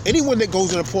 Anyone that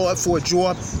goes and applies for a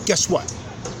job, guess what?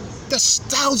 There's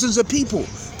thousands of people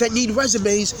that need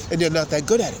resumes and they're not that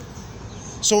good at it.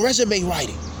 So resume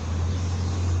writing.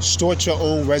 Start your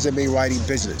own resume writing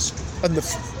business under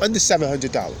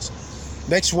 $700.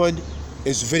 Next one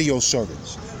is video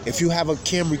service. If you have a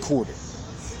cam recorder,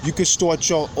 you can start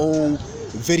your own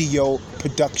video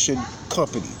production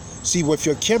company. See, with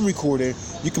your cam recorder,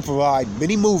 you can provide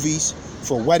many movies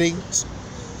for weddings,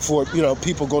 for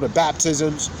people go to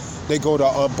baptisms, they go to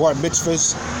bar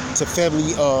mitzvahs, to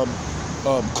family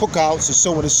cookouts, and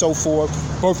so on and so forth,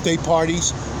 birthday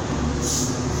parties,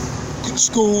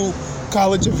 school,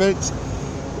 college events,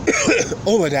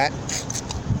 all of that.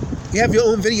 You have your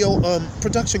own video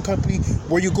production company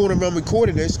where you're going around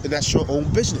recording this, and that's your own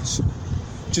business.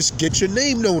 Just get your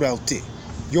name known out there.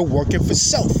 You're working for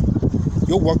self.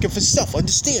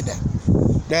 Understand that.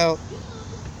 Now,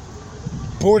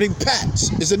 boarding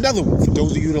pets is another one for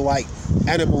those of you that like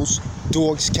animals,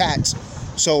 dogs, cats.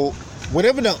 So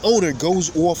whenever the owner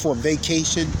goes off on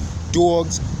vacation,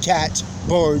 dogs, cats,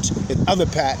 birds, and other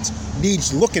pets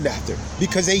needs looking after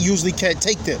because they usually can't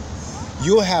take them.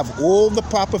 You'll have all the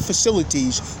proper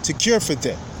facilities to care for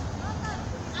them.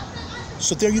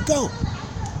 So there you go.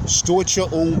 Start your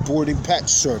own boarding pet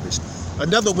service.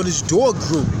 Another one is dog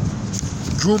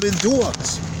grooming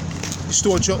dogs. You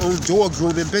start your own dog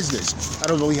grooming business. I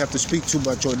don't really have to speak too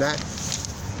much on that.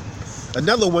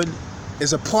 Another one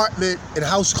is apartment and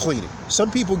house cleaning.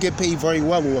 Some people get paid very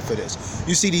well off of this.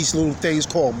 You see these little things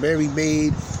called Mary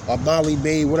Maid or Molly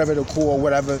Maid, whatever they're called,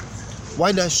 whatever.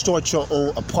 Why not start your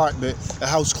own apartment and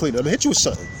house cleaning? I'm gonna hit you with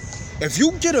something. If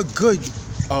you get a good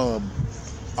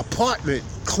apartment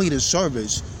cleaning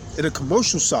service in a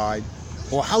commercial side,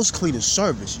 or house cleaning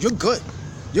service, you're good.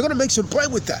 You're going to make some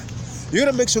bread with that. You're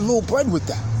going to make some little bread with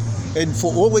that. And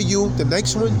for all of you, the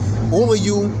next one, all of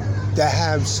you that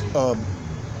have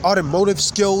automotive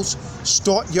skills,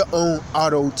 start your own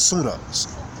auto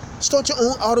tune-ups. Start your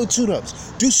own auto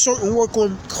tune-ups. Do certain work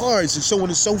on cars and so on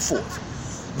and so forth.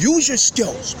 Use your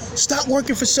skills. Stop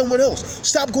working for someone else.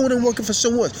 Stop going and working for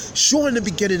someone else. Sure, in the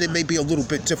beginning, it may be a little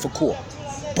bit difficult.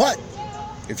 But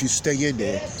if you stay in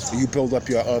there and you build up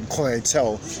your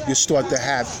clientele, you start to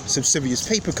have some serious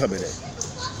paper coming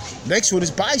in. Next one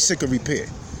is bicycle repair.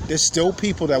 There's still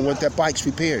people that want their bikes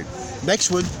repaired.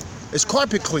 Next one is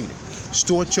carpet cleaning.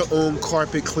 Start your own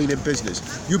carpet cleaning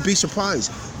business. You'd be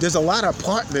surprised. There's a lot of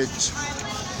apartments,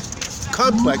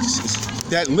 complexes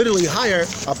that literally hire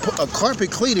a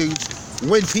carpet cleaning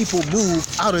when people move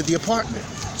out of the apartment.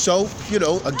 So,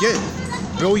 again,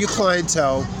 build your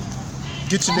clientele,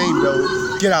 get your name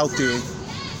known, get out there,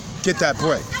 get that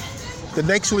bread. The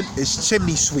next one is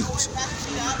chimney sweeps.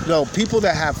 People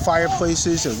that have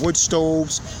fireplaces and wood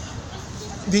stoves,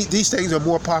 these things are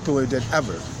more popular than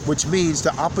ever, which means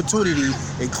the opportunity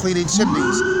in cleaning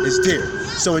chimneys is there.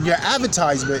 So in your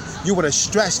advertisement, you want to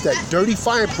stress that dirty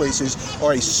fireplaces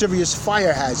are a serious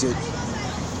fire hazard.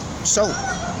 So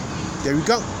there we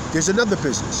go. There's another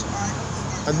business.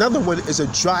 Another one is a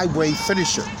driveway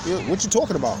finisher. What you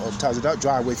talking about, Tazadot?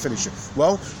 Driveway finisher.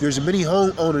 Well, there's many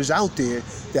homeowners out there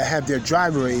that have their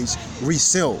driveways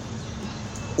resealed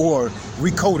or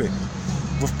recoated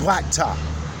with blacktop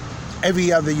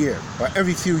every other year or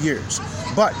every few years,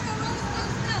 but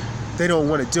they don't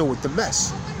want to deal with the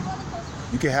mess.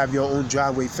 You can have your own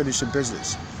driveway finishing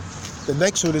business. The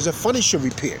next one is a furniture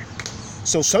repair.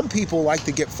 So some people like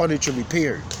to get furniture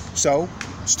repaired. So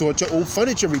start your own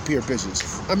furniture repair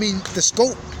business. The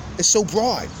scope is so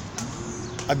broad.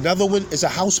 Another one is a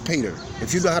house painter.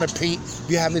 If you know how to paint, if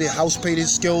you have any house painting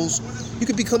skills, you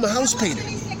can become a house painter.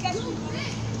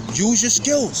 Use your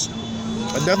skills.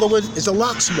 Another one is a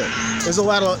locksmith. There's a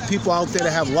lot of people out there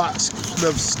that have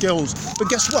locksmith skills, but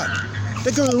guess what?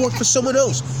 They're going to work for someone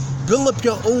else. Build up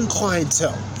your own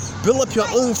clientele. Build up your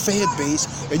own fan base,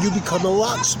 and you become a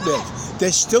locksmith.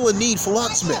 There's still a need for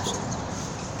locksmiths.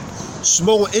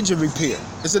 Small engine repair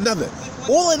is another.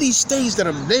 All of these things that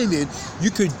I'm naming, you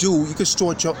could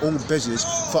start your own business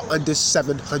for under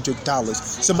 $700.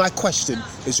 So my question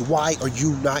is, why are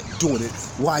you not doing it?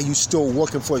 Why are you still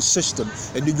working for a system,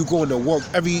 and then you're going to work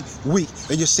every week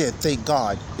and you're saying, thank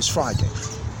God it's Friday?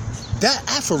 That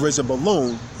aphorism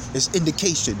alone is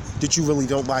indication that you really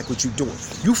don't like what you're doing.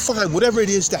 You find whatever it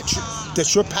is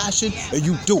that's your passion, and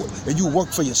you do it, and you work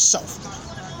for yourself.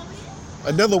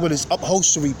 Another one is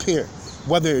upholstery repair.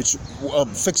 Whether it's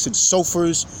fixing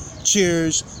sofas,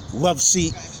 chairs, love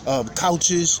seat,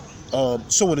 couches,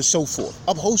 so on and so forth.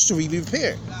 Upholstery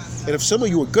repair. And if some of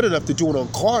you are good enough to do it on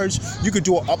cars, you could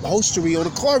do an upholstery on a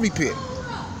car repair.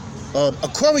 A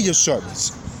courier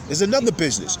service is another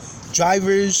business.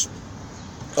 Drivers,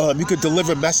 you could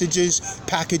deliver messages,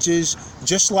 packages,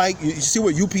 just like, you see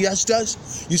what UPS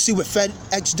does? You see what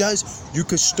FedEx does? You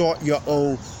could start your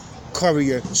own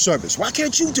courier service. Why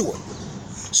can't you do it?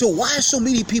 So why are so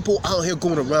many people out here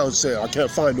going around saying, I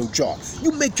can't find no job?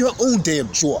 You make your own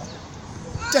damn job.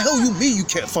 The hell you mean you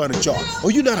can't find a job? Oh,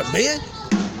 you not a man?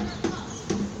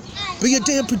 Be a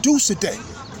damn producer then.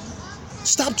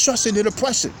 Stop trusting and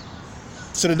oppressing.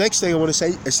 So the next thing I want to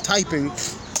say is typing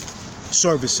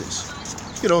services.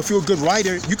 If you're a good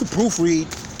writer, you can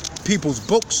proofread people's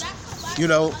books.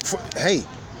 Hey,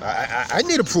 I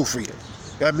need a proofreader.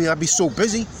 I'd be so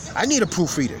busy. I need a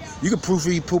proofreader. You can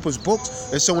proofread people's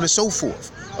books and so on and so forth.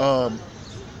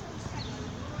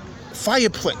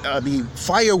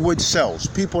 Firewood cells.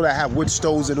 People that have wood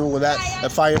stoves and all of that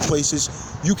at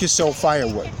fireplaces, you can sell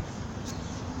firewood.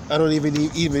 I don't even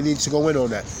need to go in on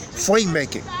that. Frame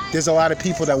making. There's a lot of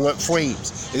people that want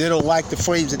frames, and they don't like the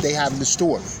frames that they have in the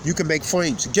store. You can make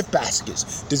frames, gift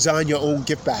baskets. Design your own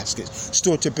gift baskets.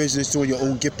 Start your business doing your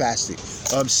own gift basket.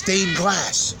 Stained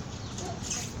glass.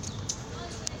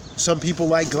 Some people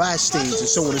like glass stains and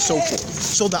so on and so forth.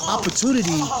 So the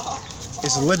opportunity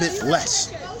is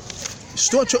limitless.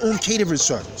 Start your own catering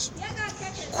service.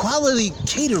 Quality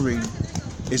catering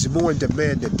is more in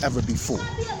demand than ever before.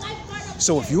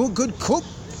 So if you're a good cook,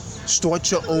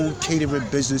 start your own catering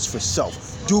business for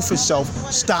self. Do for self.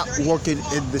 Stop working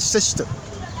in the system.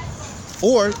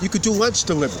 Or you could do lunch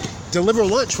delivery. Deliver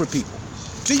lunch for people.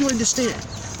 Do you understand?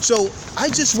 So I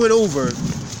just went over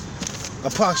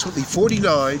approximately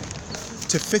 49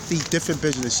 to 50 different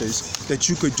businesses that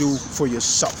you could do for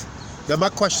yourself. Now my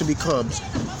question becomes,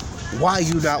 why are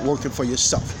you not working for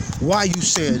yourself? Why are you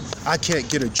saying, I can't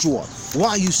get a job? Why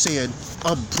are you saying,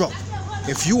 I'm broke?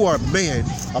 If you are a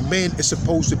man is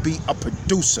supposed to be a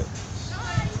producer.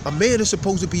 A man is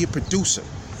supposed to be a producer.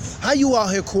 How you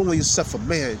out here calling yourself a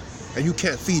man and you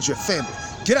can't feed your family?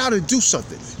 Get out and do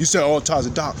something. You say, oh,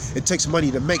 Tazadaq, it takes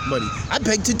money to make money. I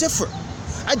beg to differ.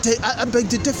 I beg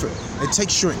to differ. It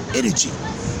takes your energy.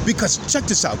 Because check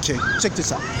this out, King. Check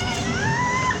this out.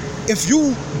 If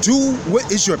you do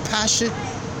what is your passion,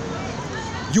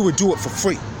 you would do it for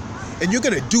free. And you're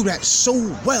going to do that so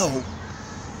well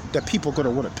that people are going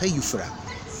to want to pay you for that.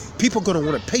 People are going to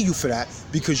want to pay you for that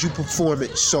because you perform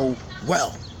it so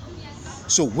well.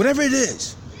 So whatever it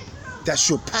is, that's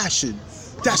your passion.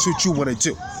 That's what you want to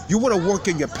do. You want to work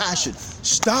in your passion.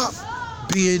 Stop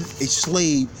being a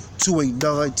slave to a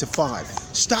 9-to-5.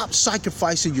 Stop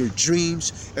sacrificing your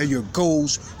dreams and your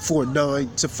goals for a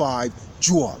 9-to-5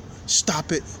 job.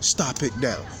 Stop it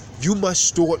now. You must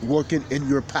start working in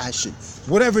your passion.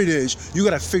 Whatever it is, you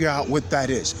got to figure out what that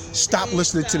is. Stop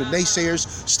listening to the naysayers.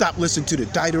 Stop listening to the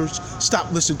doubters.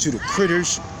 Stop listening to the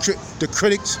critics.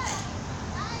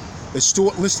 And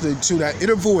start listening to that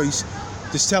inner voice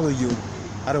that's telling you,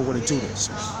 I don't want to do this.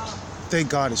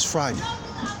 Thank God it's Friday.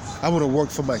 I want to work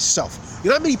for myself. You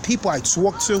know how many people I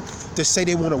talk to that say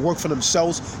they want to work for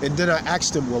themselves, and then I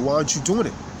ask them, well, why aren't you doing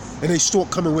it? And they start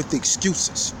coming with the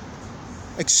excuses.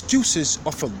 Excuses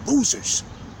are for losers.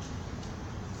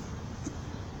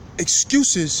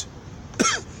 Excuses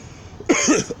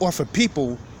are for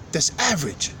people that's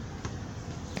average.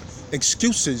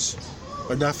 Excuses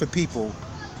are not for people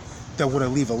that want to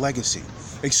leave a legacy.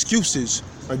 Excuses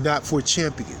are not for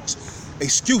champions.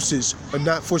 Excuses are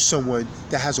not for someone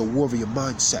that has a warrior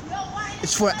mindset.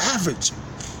 It's for average.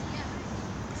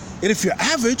 And if you're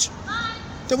average,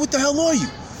 then what the hell are you?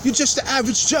 You're just the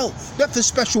average Joe. Nothing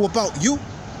special about you.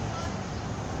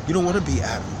 You don't want to be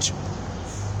average.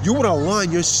 You want to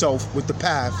align yourself with the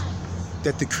path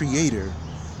that the Creator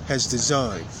has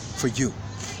designed for you.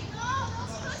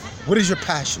 What is your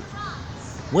passion?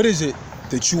 What is it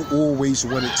that you always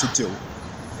wanted to do?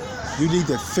 You need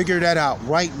to figure that out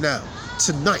right now.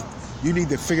 Tonight, you need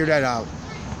to figure that out,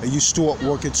 and you start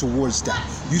working towards that.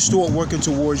 You start working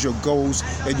towards your goals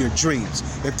and your dreams.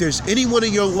 If there's anyone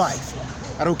in your life,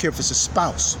 I don't care if it's a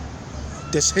spouse,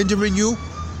 that's hindering you,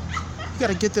 you got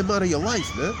to get them out of your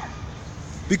life, man.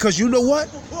 Because you know what?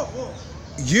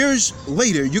 Years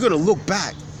later, you're going to look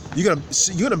back. You're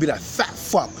gonna be that fat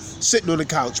fuck sitting on the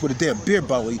couch with a damn beer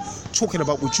belly talking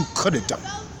about what you could have done,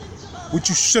 what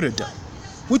you should have done.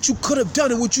 What you could have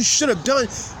done and what you should have done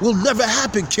will never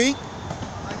happen, King.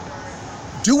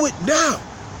 Do it now.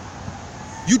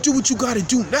 You do what you got to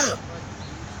do now.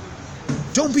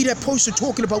 Don't be that person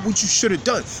talking about what you should have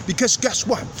done, because guess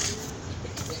what?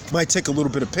 Might take a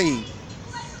little bit of pain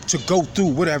to go through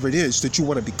whatever it is that you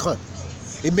want to become.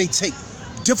 It may take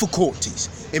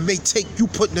difficulties. It may take you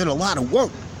putting in a lot of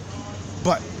work.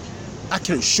 But I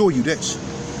can assure you this.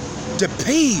 The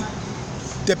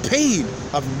pain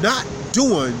of not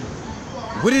doing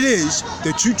what it is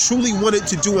that you truly wanted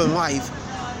to do in life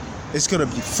is going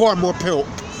to be far more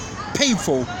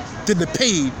painful than the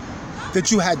pain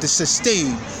that you had to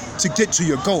sustain to get to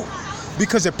your goal.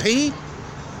 Because the pain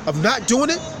of not doing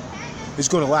it is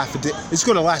going to last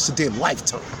a damn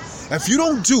lifetime. If you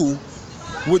don't do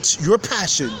what's your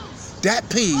passion, that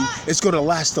pain is going to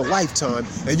last a lifetime,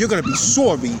 and you're going to be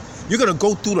sorry. You're going to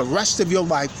go through the rest of your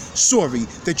life sorry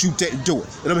that you didn't do it.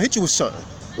 And I'm going to hit you with something.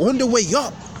 On the way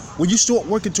up, when you start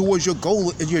working towards your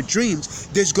goal and your dreams,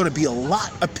 there's going to be a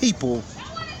lot of people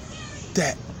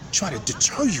that try to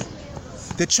deter you.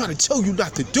 They try to tell you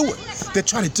not to do it. They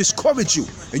try to discourage you.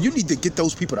 And you need to get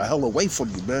those people the hell away from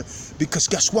you, man. Because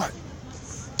guess what?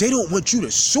 They don't want you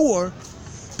to soar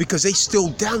because they still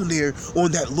down there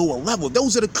on that lower level.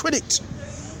 Those are the critics.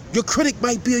 Your critic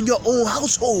might be in your own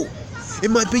household.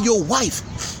 It might be your wife.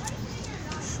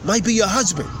 Might be your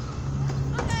husband.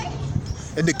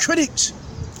 And the critics,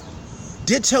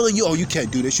 they're telling you, oh, you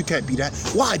can't do this, you can't be that.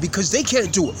 Why? Because they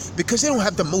can't do it. Because they don't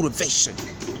have the motivation.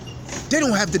 They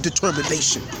don't have the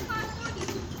determination.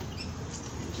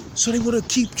 So they want to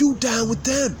keep you down with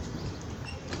them.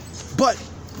 But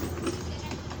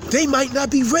they might not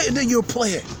be written in your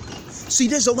plan. See,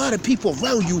 there's a lot of people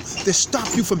around you that stop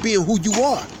you from being who you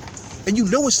are. And you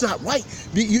know it's not right.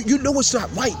 You know it's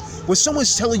not right. When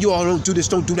someone's telling you, oh, don't do this,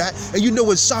 don't do that, and you know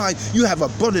inside you have a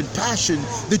burning passion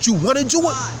that you want to do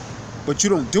it, but you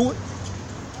don't do it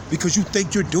because you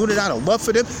think you're doing it out of love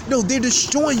for them. No, they're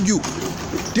destroying you.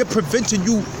 They're preventing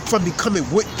you from becoming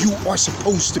what you are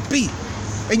supposed to be.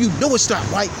 And you know it's not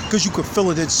right because you can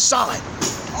feel it inside.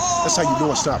 That's how you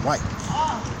know it's not right.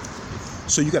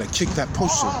 So you got to kick that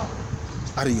person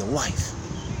out of your life.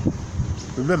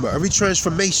 Remember, every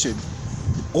transformation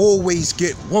always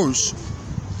get worse.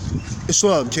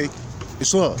 Islam, King.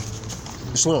 Islam.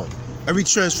 Every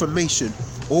transformation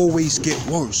always get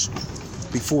worse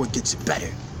before it gets better.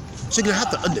 So you're going to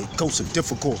have to undergo some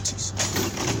difficulties.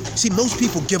 See, most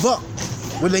people give up.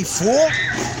 When they fall,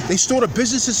 they start a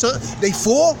business or something, they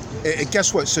fall, and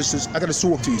guess what, sisters? I got to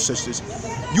talk to you, sisters.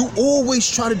 You always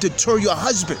try to deter your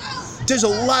husband. There's a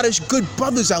lot of good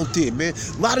brothers out there, man.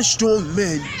 A lot of strong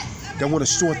men that want to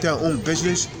start their own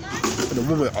business. And the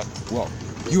woman, well,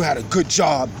 you had a good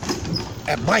job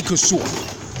at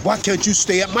Microsoft. Why can't you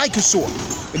stay at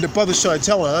Microsoft? And the brother started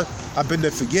telling her, I've been there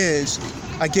for years.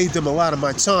 I gave them a lot of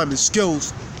my time and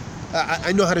skills.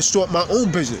 I know how to start my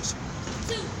own business.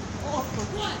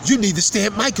 You need to stay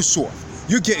at Microsoft.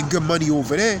 You're getting good money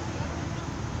over there.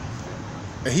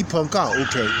 And he punk out,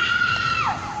 okay.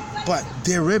 But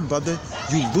therein, brother,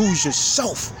 you lose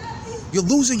yourself. You're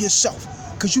losing yourself.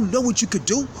 Because you know what you could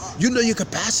do. You know your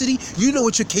capacity. You know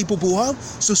what you're capable of.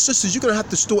 So sisters, you're going to have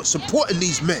to start supporting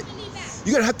these men.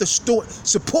 You're going to have to start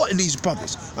supporting these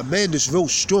brothers. A man that's real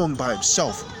strong by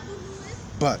himself.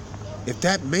 But if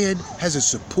that man has a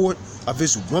support of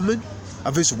his woman,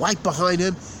 of his wife behind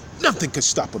him, nothing can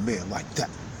stop a man like that.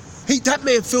 That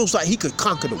man feels like he could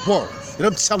conquer the world. And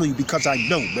I'm telling you because I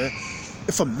know, man.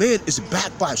 If a man is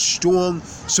backed by a strong,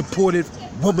 supportive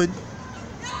woman,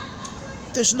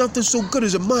 there's nothing so good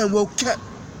as a mind well kept.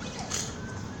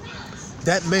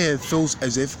 That man feels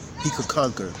as if he could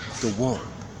conquer the world.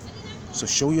 So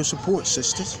show your support,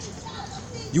 sisters.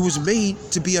 You was made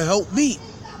to be a helpmeet,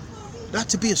 not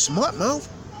to be a smart mouth.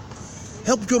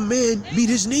 Help your man meet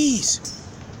his needs.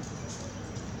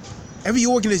 Every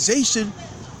organization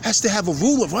has to have a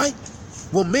ruler, right?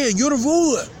 Well, man, you're the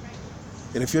ruler.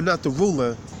 And if you're not the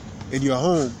ruler in your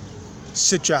home,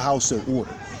 set your house in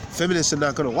order. Feminists are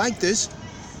not going to like this,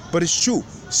 but it's true.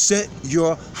 Set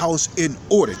your house in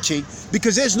order, king.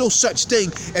 Because there's no such thing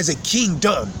as a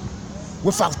kingdom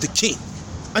without the king.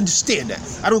 Understand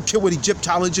that. I don't care what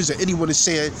Egyptologists or anyone is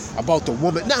saying about the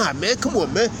woman. Nah, man, come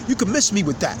on, man. You can miss me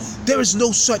with that. There is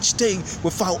no such thing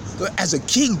as a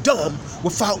kingdom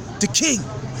without the king.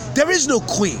 There is no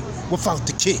queen without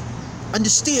the king.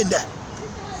 Understand that.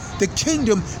 The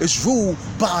kingdom is ruled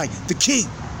by the king.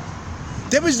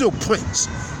 There is no prince,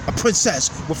 a princess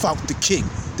without the king.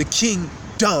 The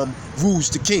kingdom rules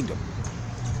the kingdom.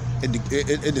 And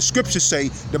the scriptures say,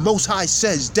 the Most High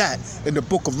says that in the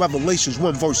book of Revelations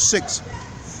 1 verse 6.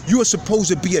 You are supposed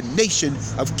to be a nation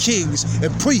of kings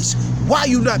and priests. Why are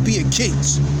you not being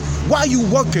kings? Why are you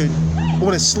working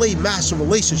on a slave-master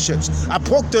relationships? I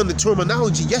broke down the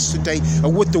terminology yesterday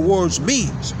of what the words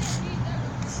means.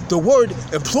 The word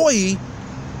employee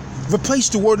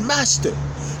replaced the word master.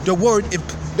 The word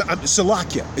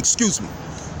Salakia, excuse me.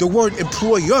 The word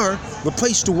employer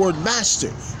replaced the word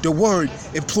master. The word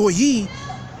employee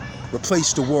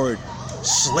replaced the word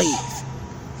slave.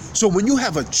 So when you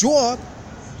have a job,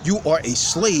 you are a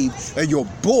slave and your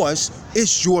boss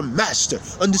is your master.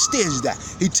 Understands that.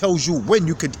 He tells you when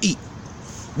you could eat,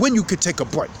 when you could take a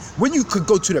break, when you could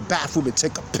go to the bathroom and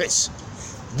take a piss,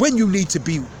 when you need to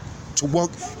be to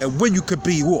work and when you could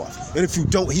be off. And if you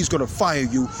don't, he's going to fire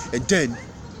you, and then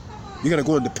you're going to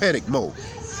go into panic mode.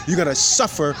 You're going to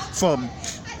suffer from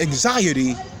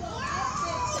anxiety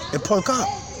and punk out.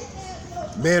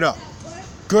 Man up.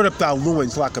 Gird up thy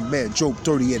loins like a man. Job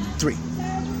 38:3.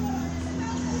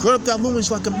 Gird up thy loins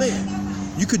like a man.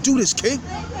 You could do this, king.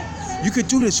 You could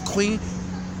do this, queen.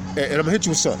 And I'm going to hit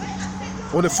you with something.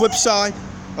 On the flip side,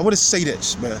 I want to say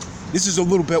this, man. This is a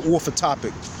little bit off the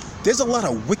topic. There's a lot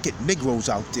of wicked Negroes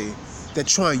out there that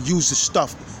try and use the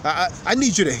stuff. I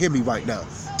need you to hear me right now.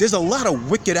 There's a lot of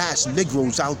wicked ass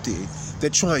Negroes out there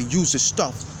that try and use the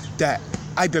stuff that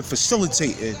I've been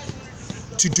facilitating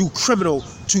to do criminal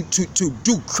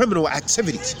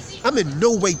activities. I'm in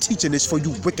no way teaching this for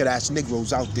you wicked ass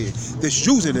Negroes out there that's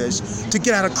using this to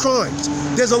get out of crimes.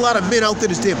 There's a lot of men out there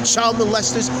that's damn child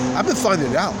molesters. I've been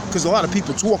finding it out because a lot of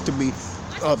people talk to me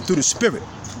through the spirit.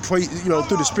 Pray,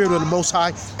 through the spirit of the Most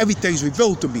High, everything's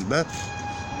revealed to me, man.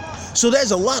 So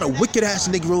there's a lot of wicked ass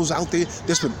Negroes out there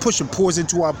that's been pushing poison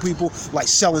to our people, like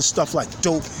selling stuff like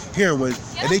dope, heroin,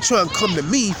 and they try and come to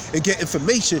me and get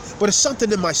information, but it's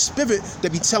something in my spirit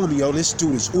that be telling me, yo, this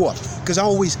dude is off. Because I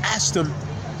always ask them,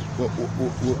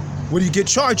 what do you get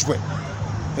charged with?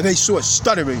 And they sort of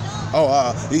stuttering,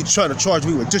 he's trying to charge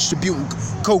me with distributing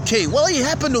cocaine. Well, it ain't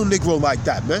happen no Negro like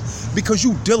that, man, because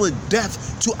you dealing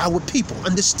death to our people.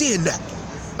 Understand that.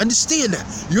 Understand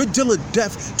that. You're dealing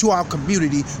death to our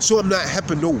community, so I'm not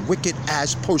helping no wicked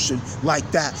ass person like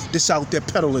that that's out there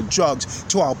peddling drugs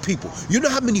to our people. You know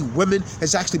how many women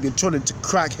has actually been turned into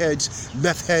crackheads,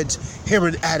 meth heads,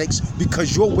 heroin addicts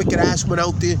because your wicked ass went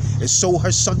out there and sold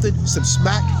her something, some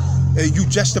smack? And you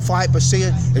justify it by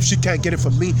saying, if she can't get it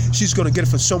from me, she's going to get it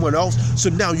from someone else. So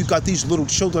now you got these little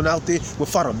children out there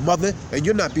without a mother, and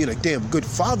you're not being a damn good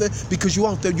father because you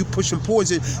out there, you pushing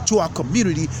poison to our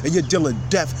community, and you're dealing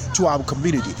death to our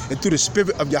community. And through the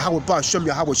spirit of Yahweh Ba'ashem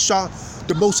Yahweh Shah,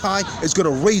 the Most High is going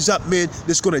to raise up men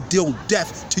that's going to deal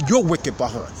death to your wicked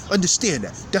behind. Understand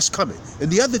that. That's coming.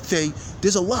 And the other thing,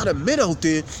 there's a lot of men out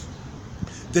there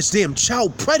that's damn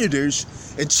child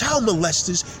predators and child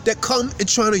molesters that come and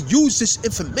trying to use this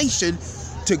information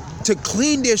to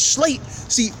clean their slate.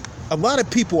 See, a lot of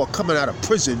people are coming out of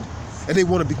prison and they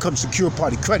want to become secure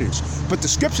party creditors. But the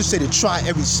scriptures say to try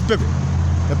every spirit.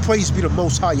 And praise be the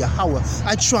Most High Yahweh.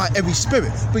 I try every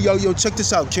spirit. But yo, check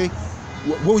this out, King.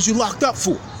 What was you locked up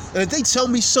for? And if they tell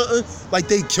me something like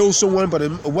they killed someone, but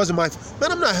it wasn't my...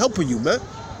 Man, I'm not helping you, man.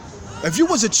 If you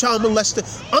was a child molester,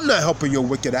 I'm not helping your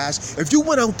wicked ass. If you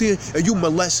went out there and you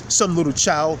molest some little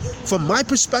child, from my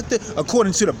perspective,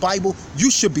 according to the Bible,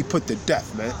 you should be put to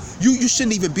death, man. You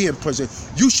shouldn't even be in prison.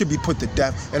 You should be put to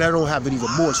death, and I don't have any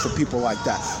remorse for people like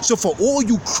that. So for all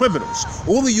you criminals,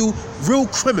 all of you real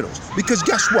criminals, because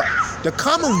guess what? The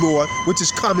common law, which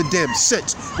is common damn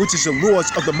sense, which is the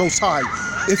laws of the Most High,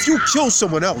 if you kill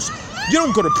someone else, you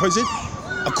don't go to prison.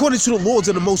 According to the laws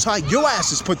of the Most High, your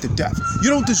ass is put to death. You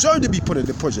don't deserve to be put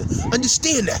into prison.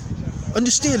 Understand that.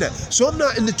 Understand that. So I'm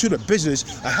not into the business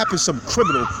of having some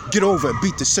criminal get over and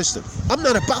beat the system. I'm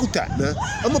not about that, man.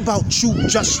 I'm about true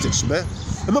justice, man.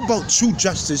 I'm about true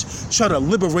justice, trying to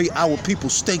liberate our people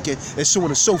stinking and so on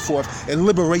and so forth, and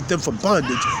liberate them from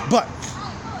bondage. But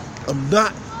I'm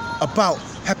not about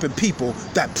helping people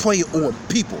that prey on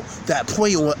people, that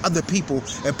prey on other people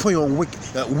and prey on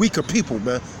weaker people,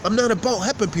 man. I'm not about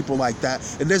helping people like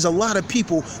that. And there's a lot of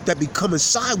people that be coming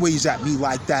sideways at me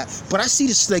like that. But I see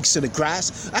the snakes in the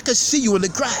grass. I can see you in the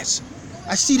grass.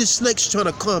 I see the snakes trying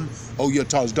to come. Oh, your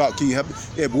tall's dark. Can you help me?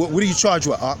 Yeah, but what do you charge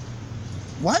with, Ark?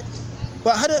 What?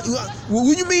 But what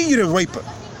do you mean you didn't rape her?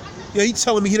 Yeah, he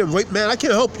telling me he didn't rape, man. I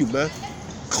can't help you, man.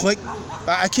 Click.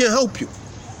 I can't help you.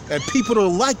 And people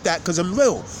don't like that because I'm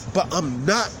real. But I'm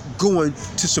not going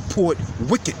to support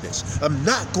wickedness. I'm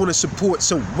not going to support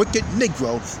some wicked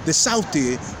Negro that's out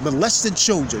there molesting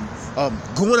children,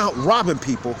 going out robbing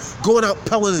people, going out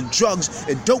peddling drugs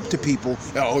and dope to people.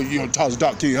 Oh, you're Taz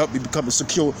Doc, can you help me become a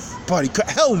secure party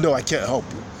creditor? Hell no, I can't help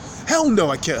you. Hell no,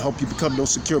 I can't help you become no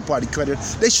secure party creditor.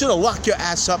 They should have locked your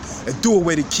ass up and threw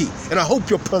away the key. And I hope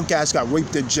your punk ass got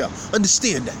raped in jail.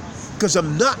 Understand that. Because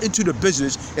I'm not into the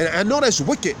business, and I know that's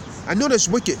wicked. I know that's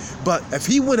wicked. But if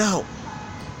he went out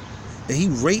and he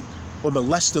raped or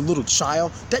molested a little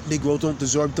child, that Negro don't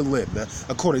deserve to live, man,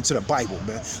 according to the Bible,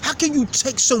 man. How can you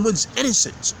take someone's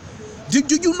innocence? Do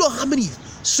you know how many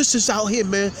sisters out here,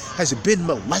 man, has been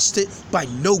molested by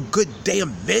no good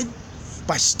damn men?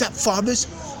 By stepfathers?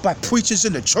 By preachers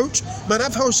in the church? Man,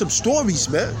 I've heard some stories,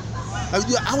 man.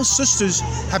 Our sisters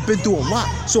have been through a lot.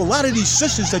 So a lot of these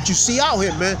sisters that you see out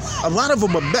here, man, a lot of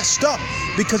them are messed up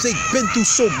because they've been through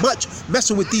so much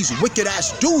messing with these wicked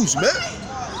ass dudes, man.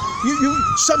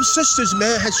 Some sisters,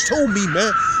 man, has told me,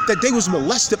 man, that they was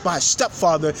molested by a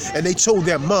stepfather and they told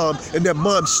their mom, and their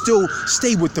mom still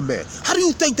stayed with the man. How do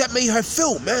you think that made her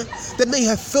feel, man? That made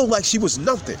her feel like she was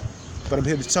nothing. But I'm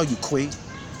here to tell you, Queen,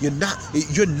 you're not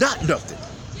nothing.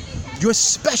 You're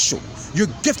special. You're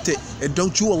gifted, and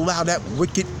don't you allow that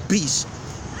wicked beast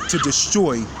to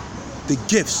destroy the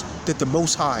gifts that the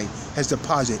Most High has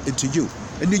deposited into you.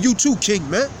 And you too, King,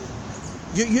 man.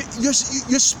 You're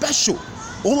special.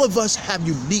 All of us have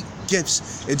unique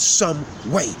gifts in some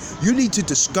way. You need to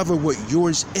discover what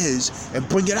yours is and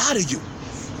bring it out of you.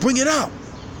 Bring it out.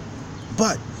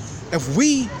 But if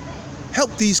we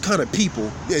help these kind of people,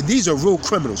 these are real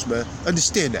criminals, man.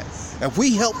 Understand that. If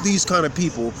we help these kind of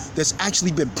people that's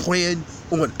actually been preying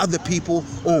on other people,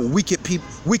 on weaker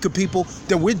people,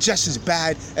 then we're just as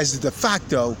bad as the de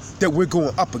facto that we're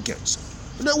going up against.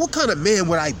 Now, what kind of man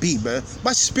would I be, man?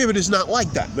 My spirit is not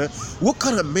like that, man. What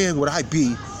kind of man would I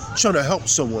be trying to help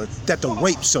someone that to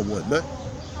rape someone, man?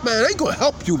 Man, I ain't gonna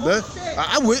help you, man.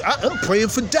 I'm praying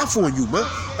for death on you, man.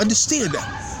 Understand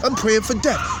that. I'm praying for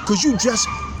death because you just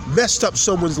messed up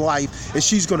someone's life, and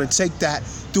she's gonna take that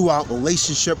throughout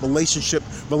relationship.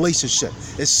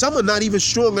 And some are not even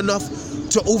strong enough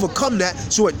to overcome that,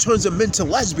 so it turns them into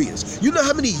lesbians. You know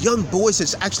how many young boys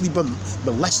has actually been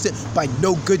molested by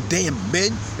no good damn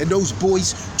men, and those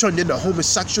boys turned into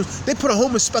homosexuals? They put a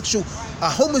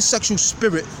homosexual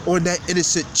spirit on that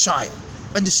innocent child.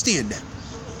 Understand that.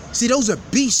 See, those are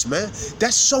beasts, man.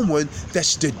 That's someone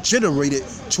that's degenerated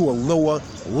to a lower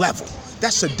level.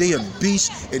 That's a damn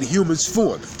beast in human's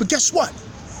form. But guess what?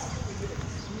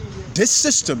 This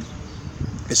system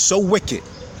is so wicked.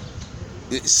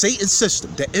 Satan's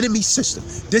system, the enemy system,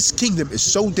 this kingdom is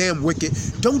so damn wicked.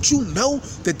 Don't you know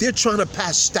that they're trying to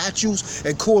pass statutes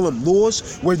and call them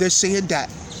laws where they're saying that,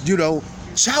 you know,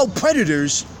 child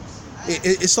predators,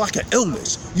 it's like an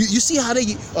illness. You see how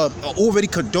they already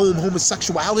condone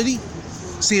homosexuality?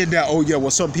 Saying that, oh yeah,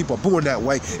 well, some people are born that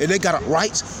way and they got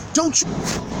rights. Don't you?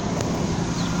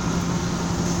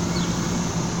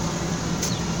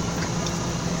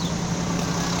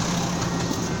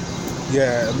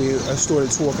 Yeah, I mean, I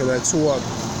started talking that talk,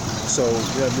 so,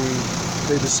 yeah, I mean,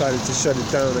 they decided to shut it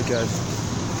down, I guess.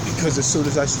 Because as soon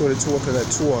as I started talking that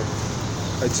talk,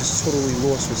 I just totally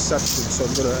lost reception, so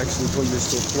I'm going to actually bring this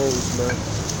to a close, man.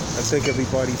 I thank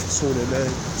everybody for tuning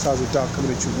in. Taza Doc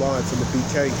coming at you live from the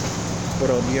BK.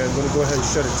 But, yeah, I'm going to go ahead and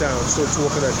shut it down. I started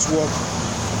talking that talk,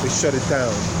 they shut it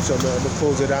down. So I'm going to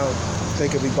close it out.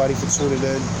 Thank everybody for tuning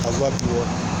in. I love you all.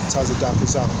 Taza Doc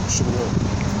is out.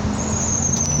 Shalom.